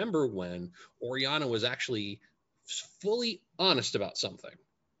can't remember when, Oriana was actually fully honest about something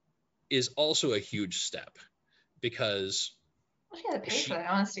is also a huge step because she had to pay for that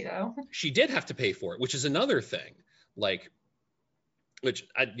honesty, though. She did have to pay for it, which is another thing. Like, which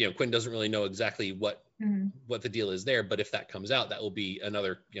Quinn doesn't really know exactly what the deal is there, but if that comes out, that will be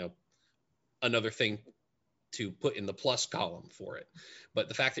another thing to put in the plus column for it. But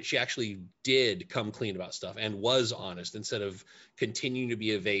the fact that she actually did come clean about stuff and was honest instead of continuing to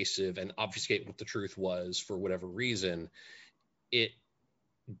be evasive and obfuscate what the truth was for whatever reason, it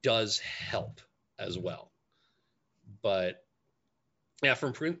does help as well. But yeah,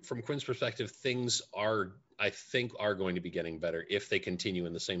 from Quinn's perspective, things I think are going to be getting better if they continue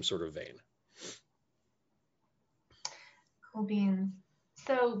in the same sort of vein. Cool beans.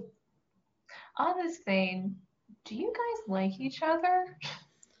 So on this vein, do you guys like each other?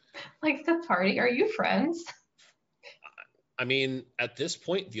 Like the party? Are you friends? I mean, at this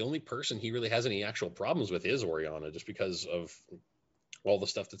point, the only person he really has any actual problems with is Oriana, just because of all the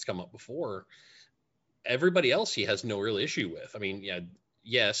stuff that's come up before, everybody else he has no real issue with. I mean, yeah,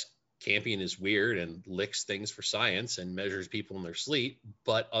 yes, Campion is weird and licks things for science and measures people in their sleep,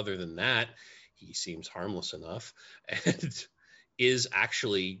 but other than that, he seems harmless enough and is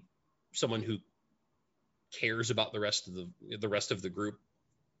actually someone who cares about the rest of the group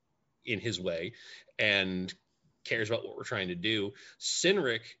in his way and cares about what we're trying to do.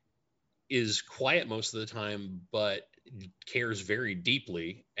 Cynric is quiet most of the time, but cares very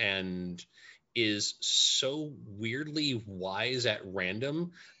deeply and is so weirdly wise at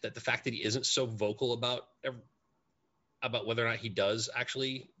random that the fact that he isn't so vocal about whether or not he does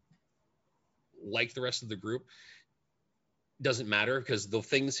actually like the rest of the group doesn't matter, because the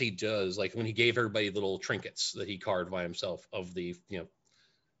things he does, like when he gave everybody little trinkets that he carved by himself of the,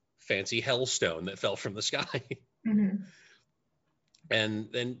 fancy hellstone that fell from the sky. Mm-hmm. And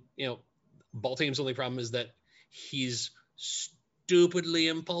then, Baltame's only problem is that he's stupidly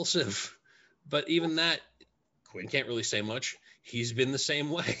impulsive. But even that, Quinn can't really say much. He's been the same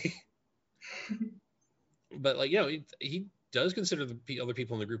way. But he does consider the other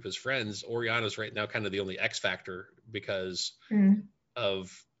people in the group as friends. Oriana's right now kind of the only X factor because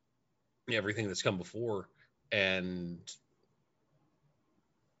of everything that's come before and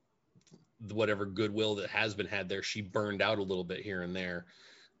whatever goodwill that has been had there. She burned out a little bit here and there.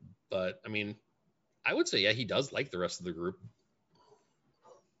 But I mean, I would say, yeah, he does like the rest of the group.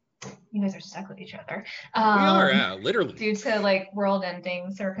 You guys are stuck with each other. We are, yeah, literally. Due to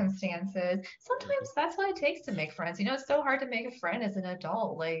world-ending circumstances. Sometimes that's what it takes to make friends. It's so hard to make a friend as an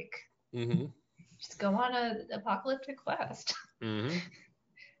adult. Just go on an apocalyptic quest. Mm-hmm.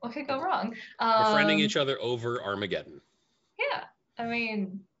 What could go wrong? Befriending each other over Armageddon. Yeah, I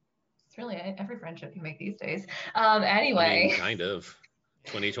mean, it's really every friendship you make these days. Anyway. I mean, kind of.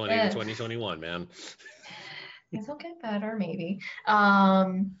 2020 to 2021, man. Things will get better, maybe.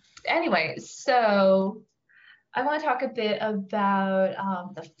 Anyway, so I want to talk a bit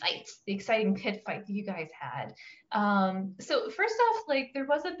about the fight, the exciting pit fight that you guys had. So first off, there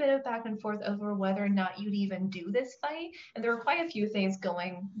was a bit of back and forth over whether or not you'd even do this fight, and there were quite a few things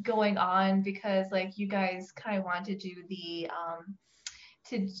going on because you guys kind of wanted to do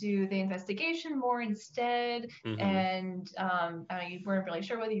the investigation more instead. Mm-hmm. And you weren't really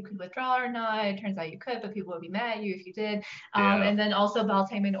sure whether you could withdraw or not. It turns out you could, but people would be mad at you if you did. And then also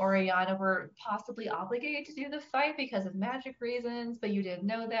Baltame and Oriana were possibly obligated to do the fight because of magic reasons, but you didn't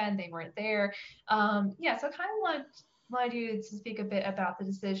know that and they weren't there. So I kind of wanted you to speak a bit about the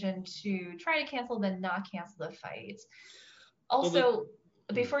decision to try to cancel then not cancel the fight. Also,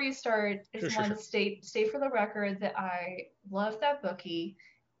 before you start, I just want to state for the record that I love that bookie.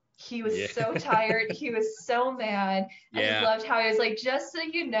 He was so tired. He was so mad. I just loved how he was like, just so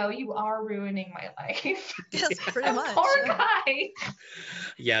you know, you are ruining my life. Yes, pretty much. Poor guy.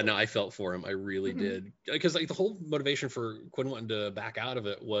 Yeah, no, I felt for him. I really did. Because the whole motivation for Quinn wanting to back out of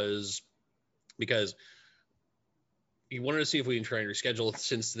it was because he wanted to see if we can try and reschedule,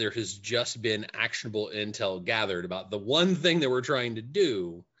 since there has just been actionable intel gathered about the one thing that we're trying to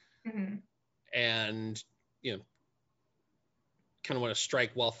do. Mm-hmm. And, kind of want to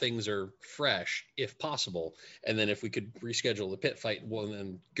strike while things are fresh, if possible. And then if we could reschedule the pit fight, well,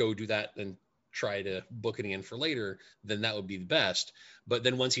 then go do that and try to book it in for later, then that would be the best. But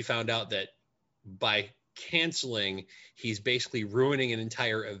then once he found out that by canceling, he's basically ruining an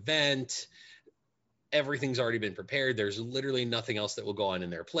entire event, everything's already been prepared, there's literally nothing else that will go on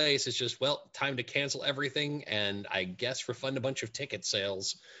in their place. It's just, time to cancel everything and I guess refund a bunch of ticket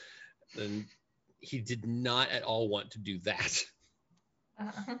sales. And he did not at all want to do that.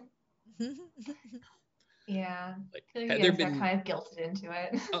 Yeah. Had there been kind of guilted into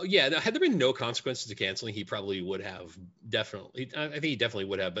it. Oh yeah, had there been no consequences to canceling, he probably would have definitely. I think he definitely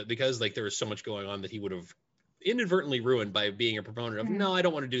would have, but because there was so much going on that he would have inadvertently ruined by being a proponent of no, I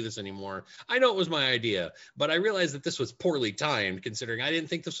don't want to do this anymore. I know it was my idea, but I realized that this was poorly timed, considering I didn't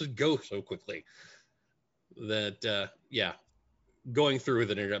think this would go so quickly. That going through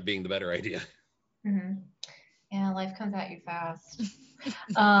with it ended up being the better idea. Mm-hmm. Yeah, life comes at you fast.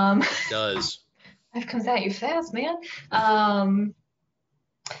 It does. Life comes at you fast, man.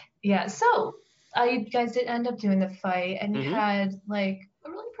 So you guys did end up doing the fight, and you had a really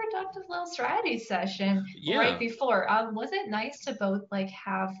productive little strategy session right before. Was it nice to both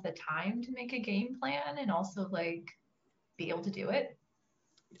have the time to make a game plan and also be able to do it?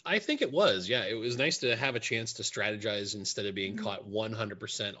 I think it was. Yeah, it was nice to have a chance to strategize instead of being caught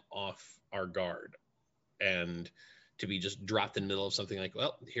 100% off our guard, and to be just dropped in the middle of something like,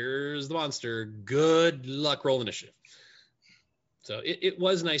 well, here's the monster. Good luck, roll initiative. So it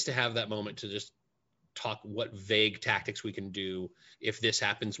was nice to have that moment to just talk what vague tactics we can do. If this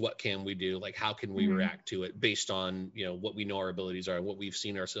happens, what can we do? Like, how can we react to it based on, what we know our abilities are, what we've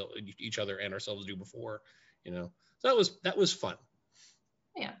seen each other and ourselves do before, So that was fun.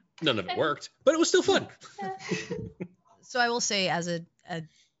 Yeah. None of it worked, but it was still fun. Yeah. So I will say, as a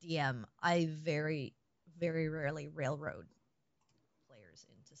DM, I very, very rarely railroad players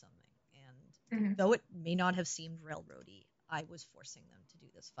into something. And though it may not have seemed railroady, I was forcing them to do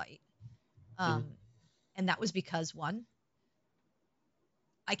this fight. And that was because, one,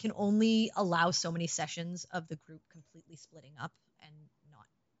 I can only allow so many sessions of the group completely splitting up and not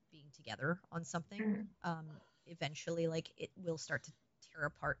being together on something. Eventually, it will start to tear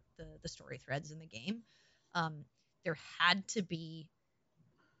apart the story threads in the game. There had to be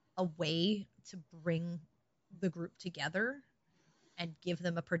a way to bring the group together and give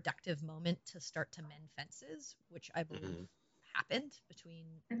them a productive moment to start to mend fences, which I believe happened between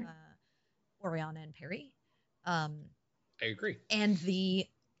Oriana and Perry. I agree. And the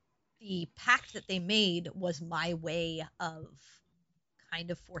pact that they made was my way of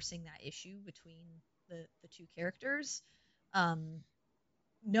kind of forcing that issue between the two characters,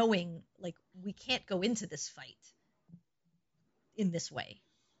 knowing we can't go into this fight in this way,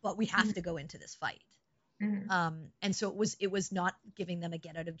 but we have to go into this fight. And so it was not giving them a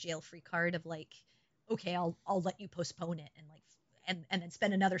get out of jail free card of okay, I'll let you postpone it and then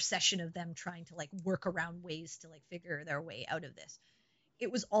spend another session of them trying to work around ways to figure their way out of this.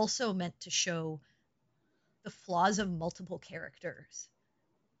 It was also meant to show the flaws of multiple characters,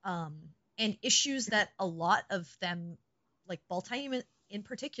 and issues that a lot of them, like Baltaim in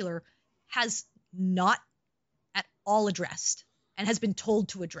particular, has not at all addressed and has been told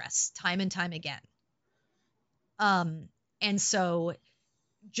to address time and time again. And so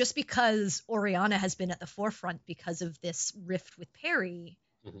just because Oriana has been at the forefront because of this rift with Perry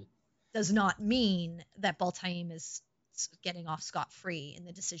does not mean that Baltaim is getting off scot-free in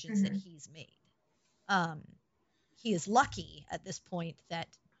the decisions that he's made. He is lucky at this point that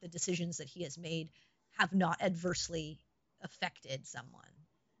the decisions that he has made have not adversely affected someone.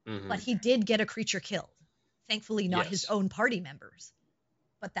 But he did get a creature killed. Thankfully, not his own party members.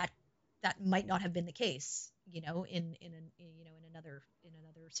 But that might not have been the case, in another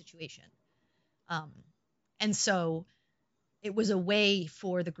situation. And so it was a way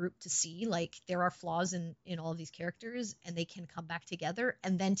for the group to see there are flaws in all of these characters and they can come back together,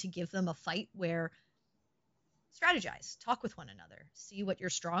 and then to give them a fight where strategize, talk with one another, see what you're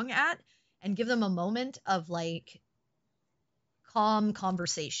strong at, and give them a moment of calm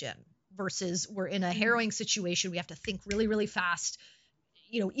conversation versus we're in a harrowing situation. We have to think really, really fast.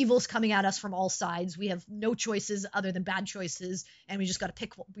 Evil's coming at us from all sides. We have no choices other than bad choices, and we've got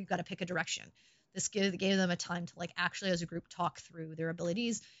to pick a direction. This gave them a time to actually as a group talk through their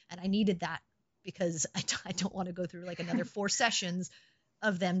abilities, and I needed that because I don't want to go through another 4 sessions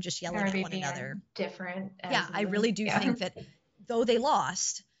of them just yelling at one another. Different. Yeah, I really do think that though they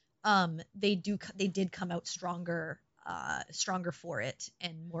lost, they did come out stronger for it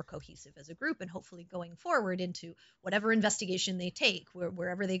and more cohesive as a group, and hopefully going forward into whatever investigation they take,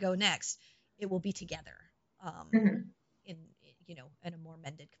 wherever they go next, it will be together in a more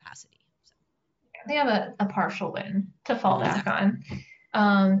mended capacity. So they have a partial win to fall back on.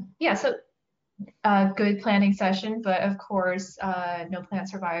 So good planning session, but of course, no plan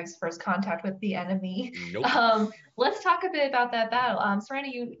survives first contact with the enemy. Nope. Let's talk a bit about that battle. Serena,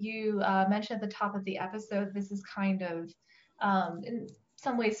 you mentioned at the top of the episode, this is kind of in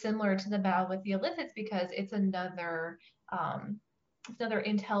some ways similar to the battle with the Illithids because it's another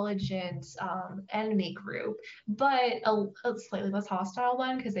intelligent enemy group, but a slightly less hostile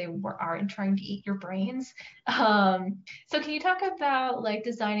one because they aren't trying to eat your brains. So can you talk about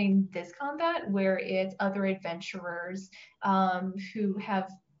designing this combat where it's other adventurers who have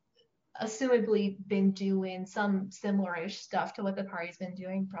assumably been doing some similar-ish stuff to what the party's been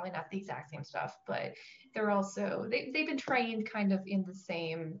doing, probably not the exact same stuff, but they're also they've been trained kind of in the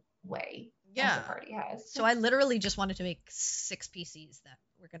same way. Yeah, the party has. So I literally just wanted to make 6 PCs that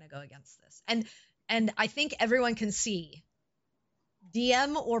were going to go against this, and I think everyone can see,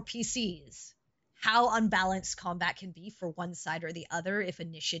 DM or PCs, how unbalanced combat can be for one side or the other if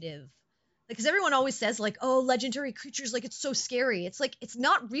initiative. Because everyone always says oh, legendary creatures, it's so scary. It's it's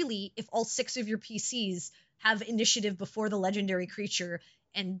not really if all 6 of your PCs have initiative before the legendary creature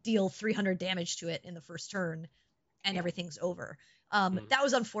and deal 300 damage to it in the first turn, and everything's over. That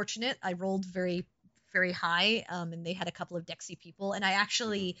was unfortunate. I rolled very, very high, and they had a couple of Dexy people, and I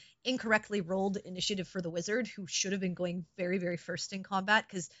actually incorrectly rolled initiative for the wizard, who should have been going very, very first in combat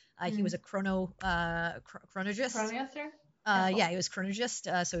because he was a chronogist. Chronomancer? Yeah, he was chronologist,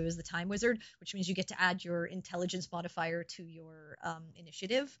 so he was the time wizard, which means you get to add your intelligence modifier to your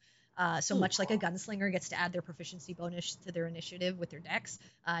initiative. So much like a gunslinger gets to add their proficiency bonus to their initiative with their dex,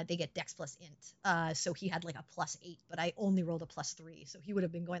 they get dex plus int. So he had like a +8, but I only rolled a +3, so he would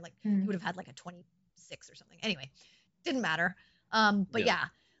have been going like he would have had like a 26 or something. Anyway, didn't matter. But yeah,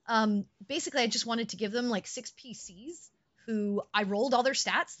 basically I just wanted to give them like 6 PCs who I rolled all their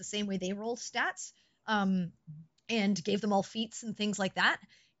stats the same way they rolled stats. And gave them all feats and things like that,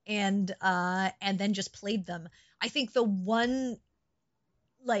 and then just played them. I think the one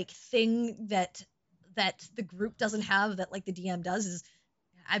like thing that the group doesn't have that like the DM does is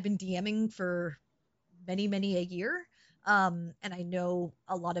I've been DMing for many a year, and I know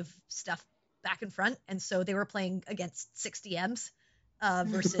a lot of stuff back and front, and so they were playing against 6 DMs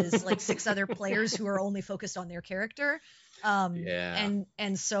versus like 6 other players who are only focused on their character. And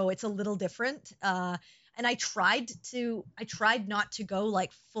so it's a little different. And I tried not to go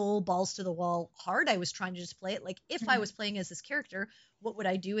like full balls to the wall hard. I was trying to just play it like if I was playing as this character, what would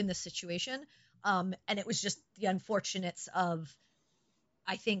I do in this situation? And it was just the unfortunates of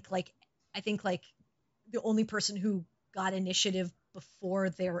I think like the only person who got initiative before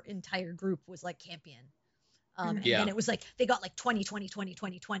their entire group was like Campion. And then it was like they got like 20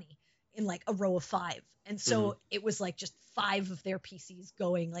 in like a row of 5. And so it was like just 5 of their PCs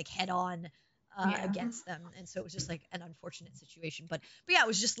going like head on against them. And so it was just like an unfortunate situation. But yeah, it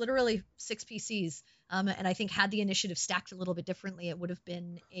was just literally 6 PCs. And I think had the initiative stacked a little bit differently, it would have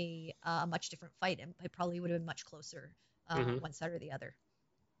been a much different fight. And it probably would have been much closer one side or the other.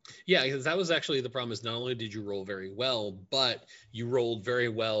 Yeah, because that was actually the problem is not only did you roll very well, but you rolled very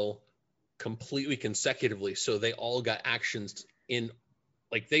well completely consecutively. So they all got actions in,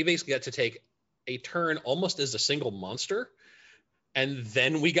 like they basically got to take a turn almost as a single monster. And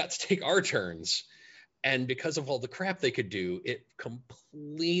then we got to take our turns. And because of all the crap they could do, it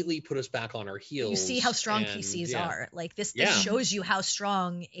completely put us back on our heels. You see how strong PCs are. Like this shows you how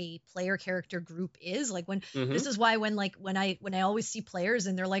strong a player character group is. Like when this is why when I always see players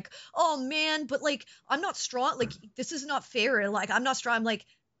and they're like, oh man, but like I'm not strong. Like this is not fair. Like I'm not strong. I'm like,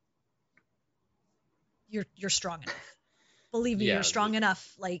 you're strong enough. Believe me, you're strong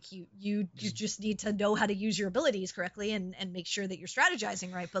enough. Like you just need to know how to use your abilities correctly and make sure that you're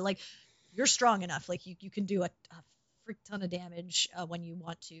strategizing right. But like you're strong enough. Like you can do a freak ton of damage when you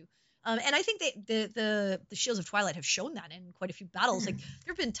want to. And I think the Shields of Twilight have shown that in quite a few battles. Like there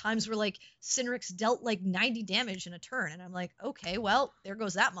have been times where like Cynrix dealt like 90 damage in a turn, and I'm like, okay, well there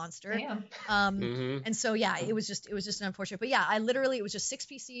goes that monster. And so yeah, it was just an unfortunate. But yeah, it was just 6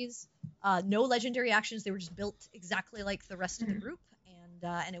 PCs, no legendary actions. They were just built exactly like the rest of the group,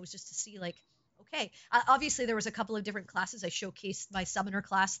 and it was just to see like, okay, obviously there was a couple of different classes. I showcased my summoner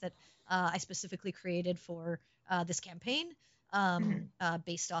class that I specifically created for this campaign.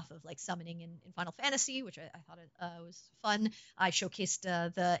 Based off of like summoning in Final Fantasy, which I thought it was fun. I showcased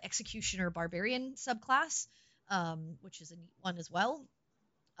the Executioner Barbarian subclass, which is a neat one as well.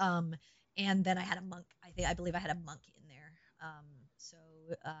 And then I had a monk. I believe I had a monk in there. So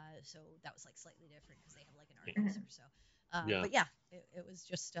that was like slightly different because they have like an artificer. So, but yeah, it was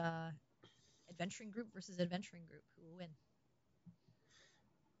just adventuring group versus adventuring group. Who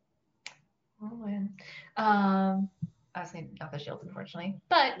will win? I was saying not the Shields, unfortunately,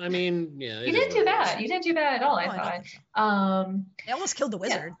 but I mean, yeah, you didn't do bad. You didn't do bad at all. I thought. They almost killed the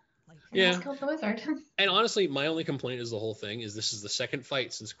wizard. Almost killed the wizard. And honestly, my only complaint is the whole thing is this is the second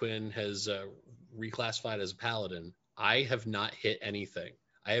fight since Quinn has reclassified as a paladin. I have not hit anything.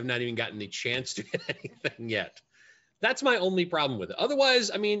 I have not even gotten the chance to hit anything yet. That's my only problem with it.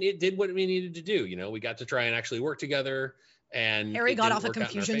 Otherwise, I mean, it did what we needed to do. You know, we got to try and actually work together. And Perry got off a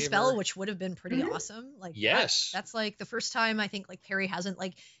confusion spell, which would have been pretty awesome. Like that's like the first time I think like Perry hasn't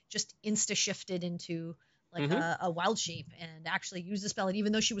like just insta shifted into like a wild shape and actually used the spell. And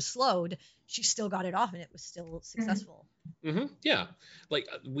even though she was slowed, she still got it off and it was still successful. Yeah, like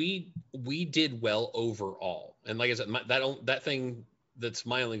we did well overall. And like I said, that thing. That's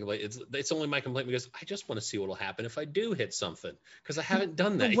my only complaint. It's only my complaint because I just want to see what'll happen if I do hit something because I haven't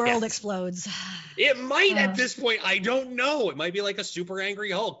done that. The world explodes. It might at this point. I don't know. It might be like a super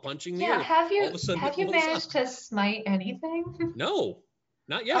angry Hulk punching the earth. Have you managed to smite anything? No,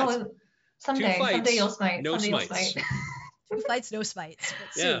 not yet. Oh, someday you'll smite. No smites. 2 fights, no smites.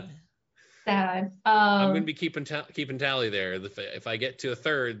 But soon. Sad. I'm going to be keeping tally there. If I get to a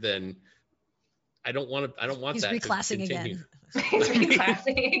third, then I don't want He's that reclassing to continue. again. He's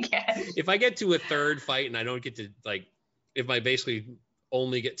reclassing again. If I get to a third fight and I don't get to like, if I basically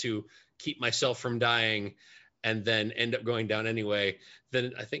only get to keep myself from dying and then end up going down anyway,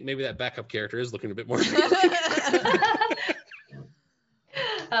 then I think maybe that backup character is looking a bit more.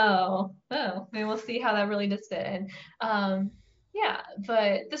 Maybe we'll see how that really does fit in. Yeah,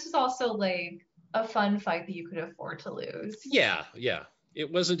 but this was also like a fun fight that you could afford to lose. Yeah. It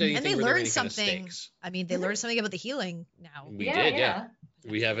wasn't anything And they where there were learned any kind of something. stakes. I mean, they learned something about the healing now, We Yeah, did, yeah.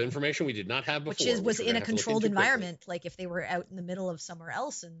 We have information we did not have before, which was we're in gonna a have to look controlled into quickly. environment. Like if they were out in the middle of somewhere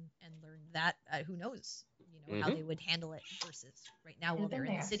else and learned that, who knows, how they would handle it versus right now while they're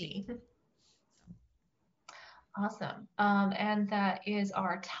in the city. Awesome. And that is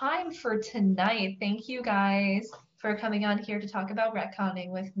our time for tonight. Thank you guys for coming on here to talk about retconning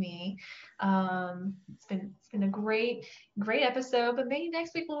with me. It's been a great episode, but maybe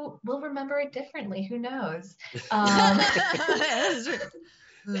next week we'll remember it differently. Who knows?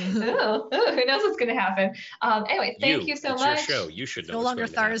 Who knows what's going to happen? Anyway, thank you so much. It's your show. You should know. No longer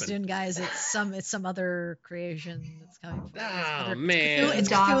Tharsden, guys. It's some other creation that's coming. Oh man, it's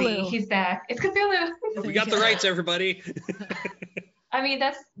Dobby. He's back. It's Cthulhu. We got the rights, everybody. I mean,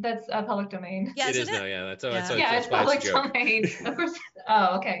 that's a public domain. Yeah, it is now. Yeah, it's public domain. Of course.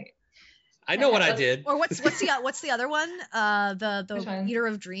 Oh, okay. I know what I did. Or what's the other one? The Eater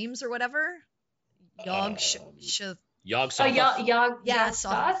of Dreams or whatever. Yog Sothoth. Yeah,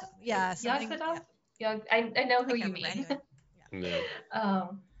 I know who you mean. Anyway.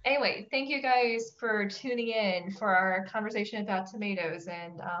 Anyway, thank you guys for tuning in for our conversation about tomatoes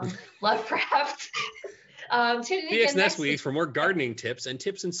and Lovecraft. Tune in again next week for more gardening tips and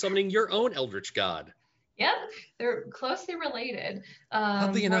tips in summoning your own Eldritch God. Yep, they're closely related.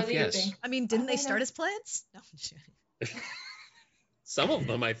 Oddly enough, yes. I mean, didn't they start as plants? No. Some of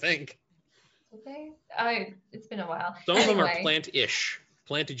them, I think. Okay. It's been a while. Some of them are plant-ish,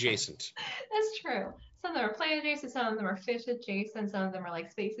 plant adjacent. That's true. Some of them are plant adjacent, some of them are fish adjacent, some of them are like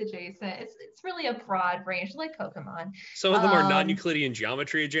space adjacent. It's really a broad range, like Pokemon. Some of them are non-Euclidean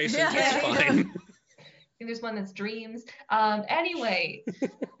geometry adjacent. It's fine. There's one that's dreams. Anyway,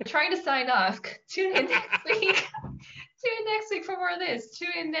 trying to sign off. Tune in next week. Tune in next week for more of this.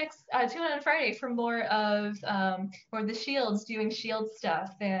 Tune in on Friday for more of the Shields doing Shield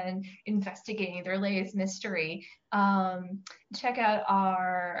stuff and investigating their latest mystery. Check out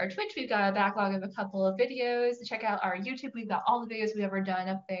our Twitch. We've got a backlog of a couple of videos. Check out our YouTube. We've got all the videos we've ever done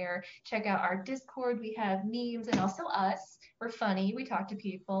up there. Check out our Discord. We have memes and also us. We're funny. We talk to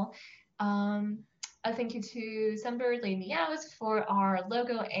people. A thank you to Sunbird Lady Meows for our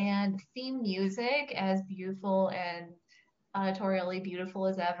logo and theme music, as beautiful and auditorially beautiful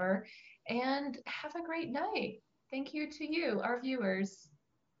as ever. And have a great night. Thank you to you, our viewers.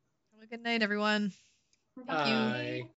 Have a good night, everyone. Bye.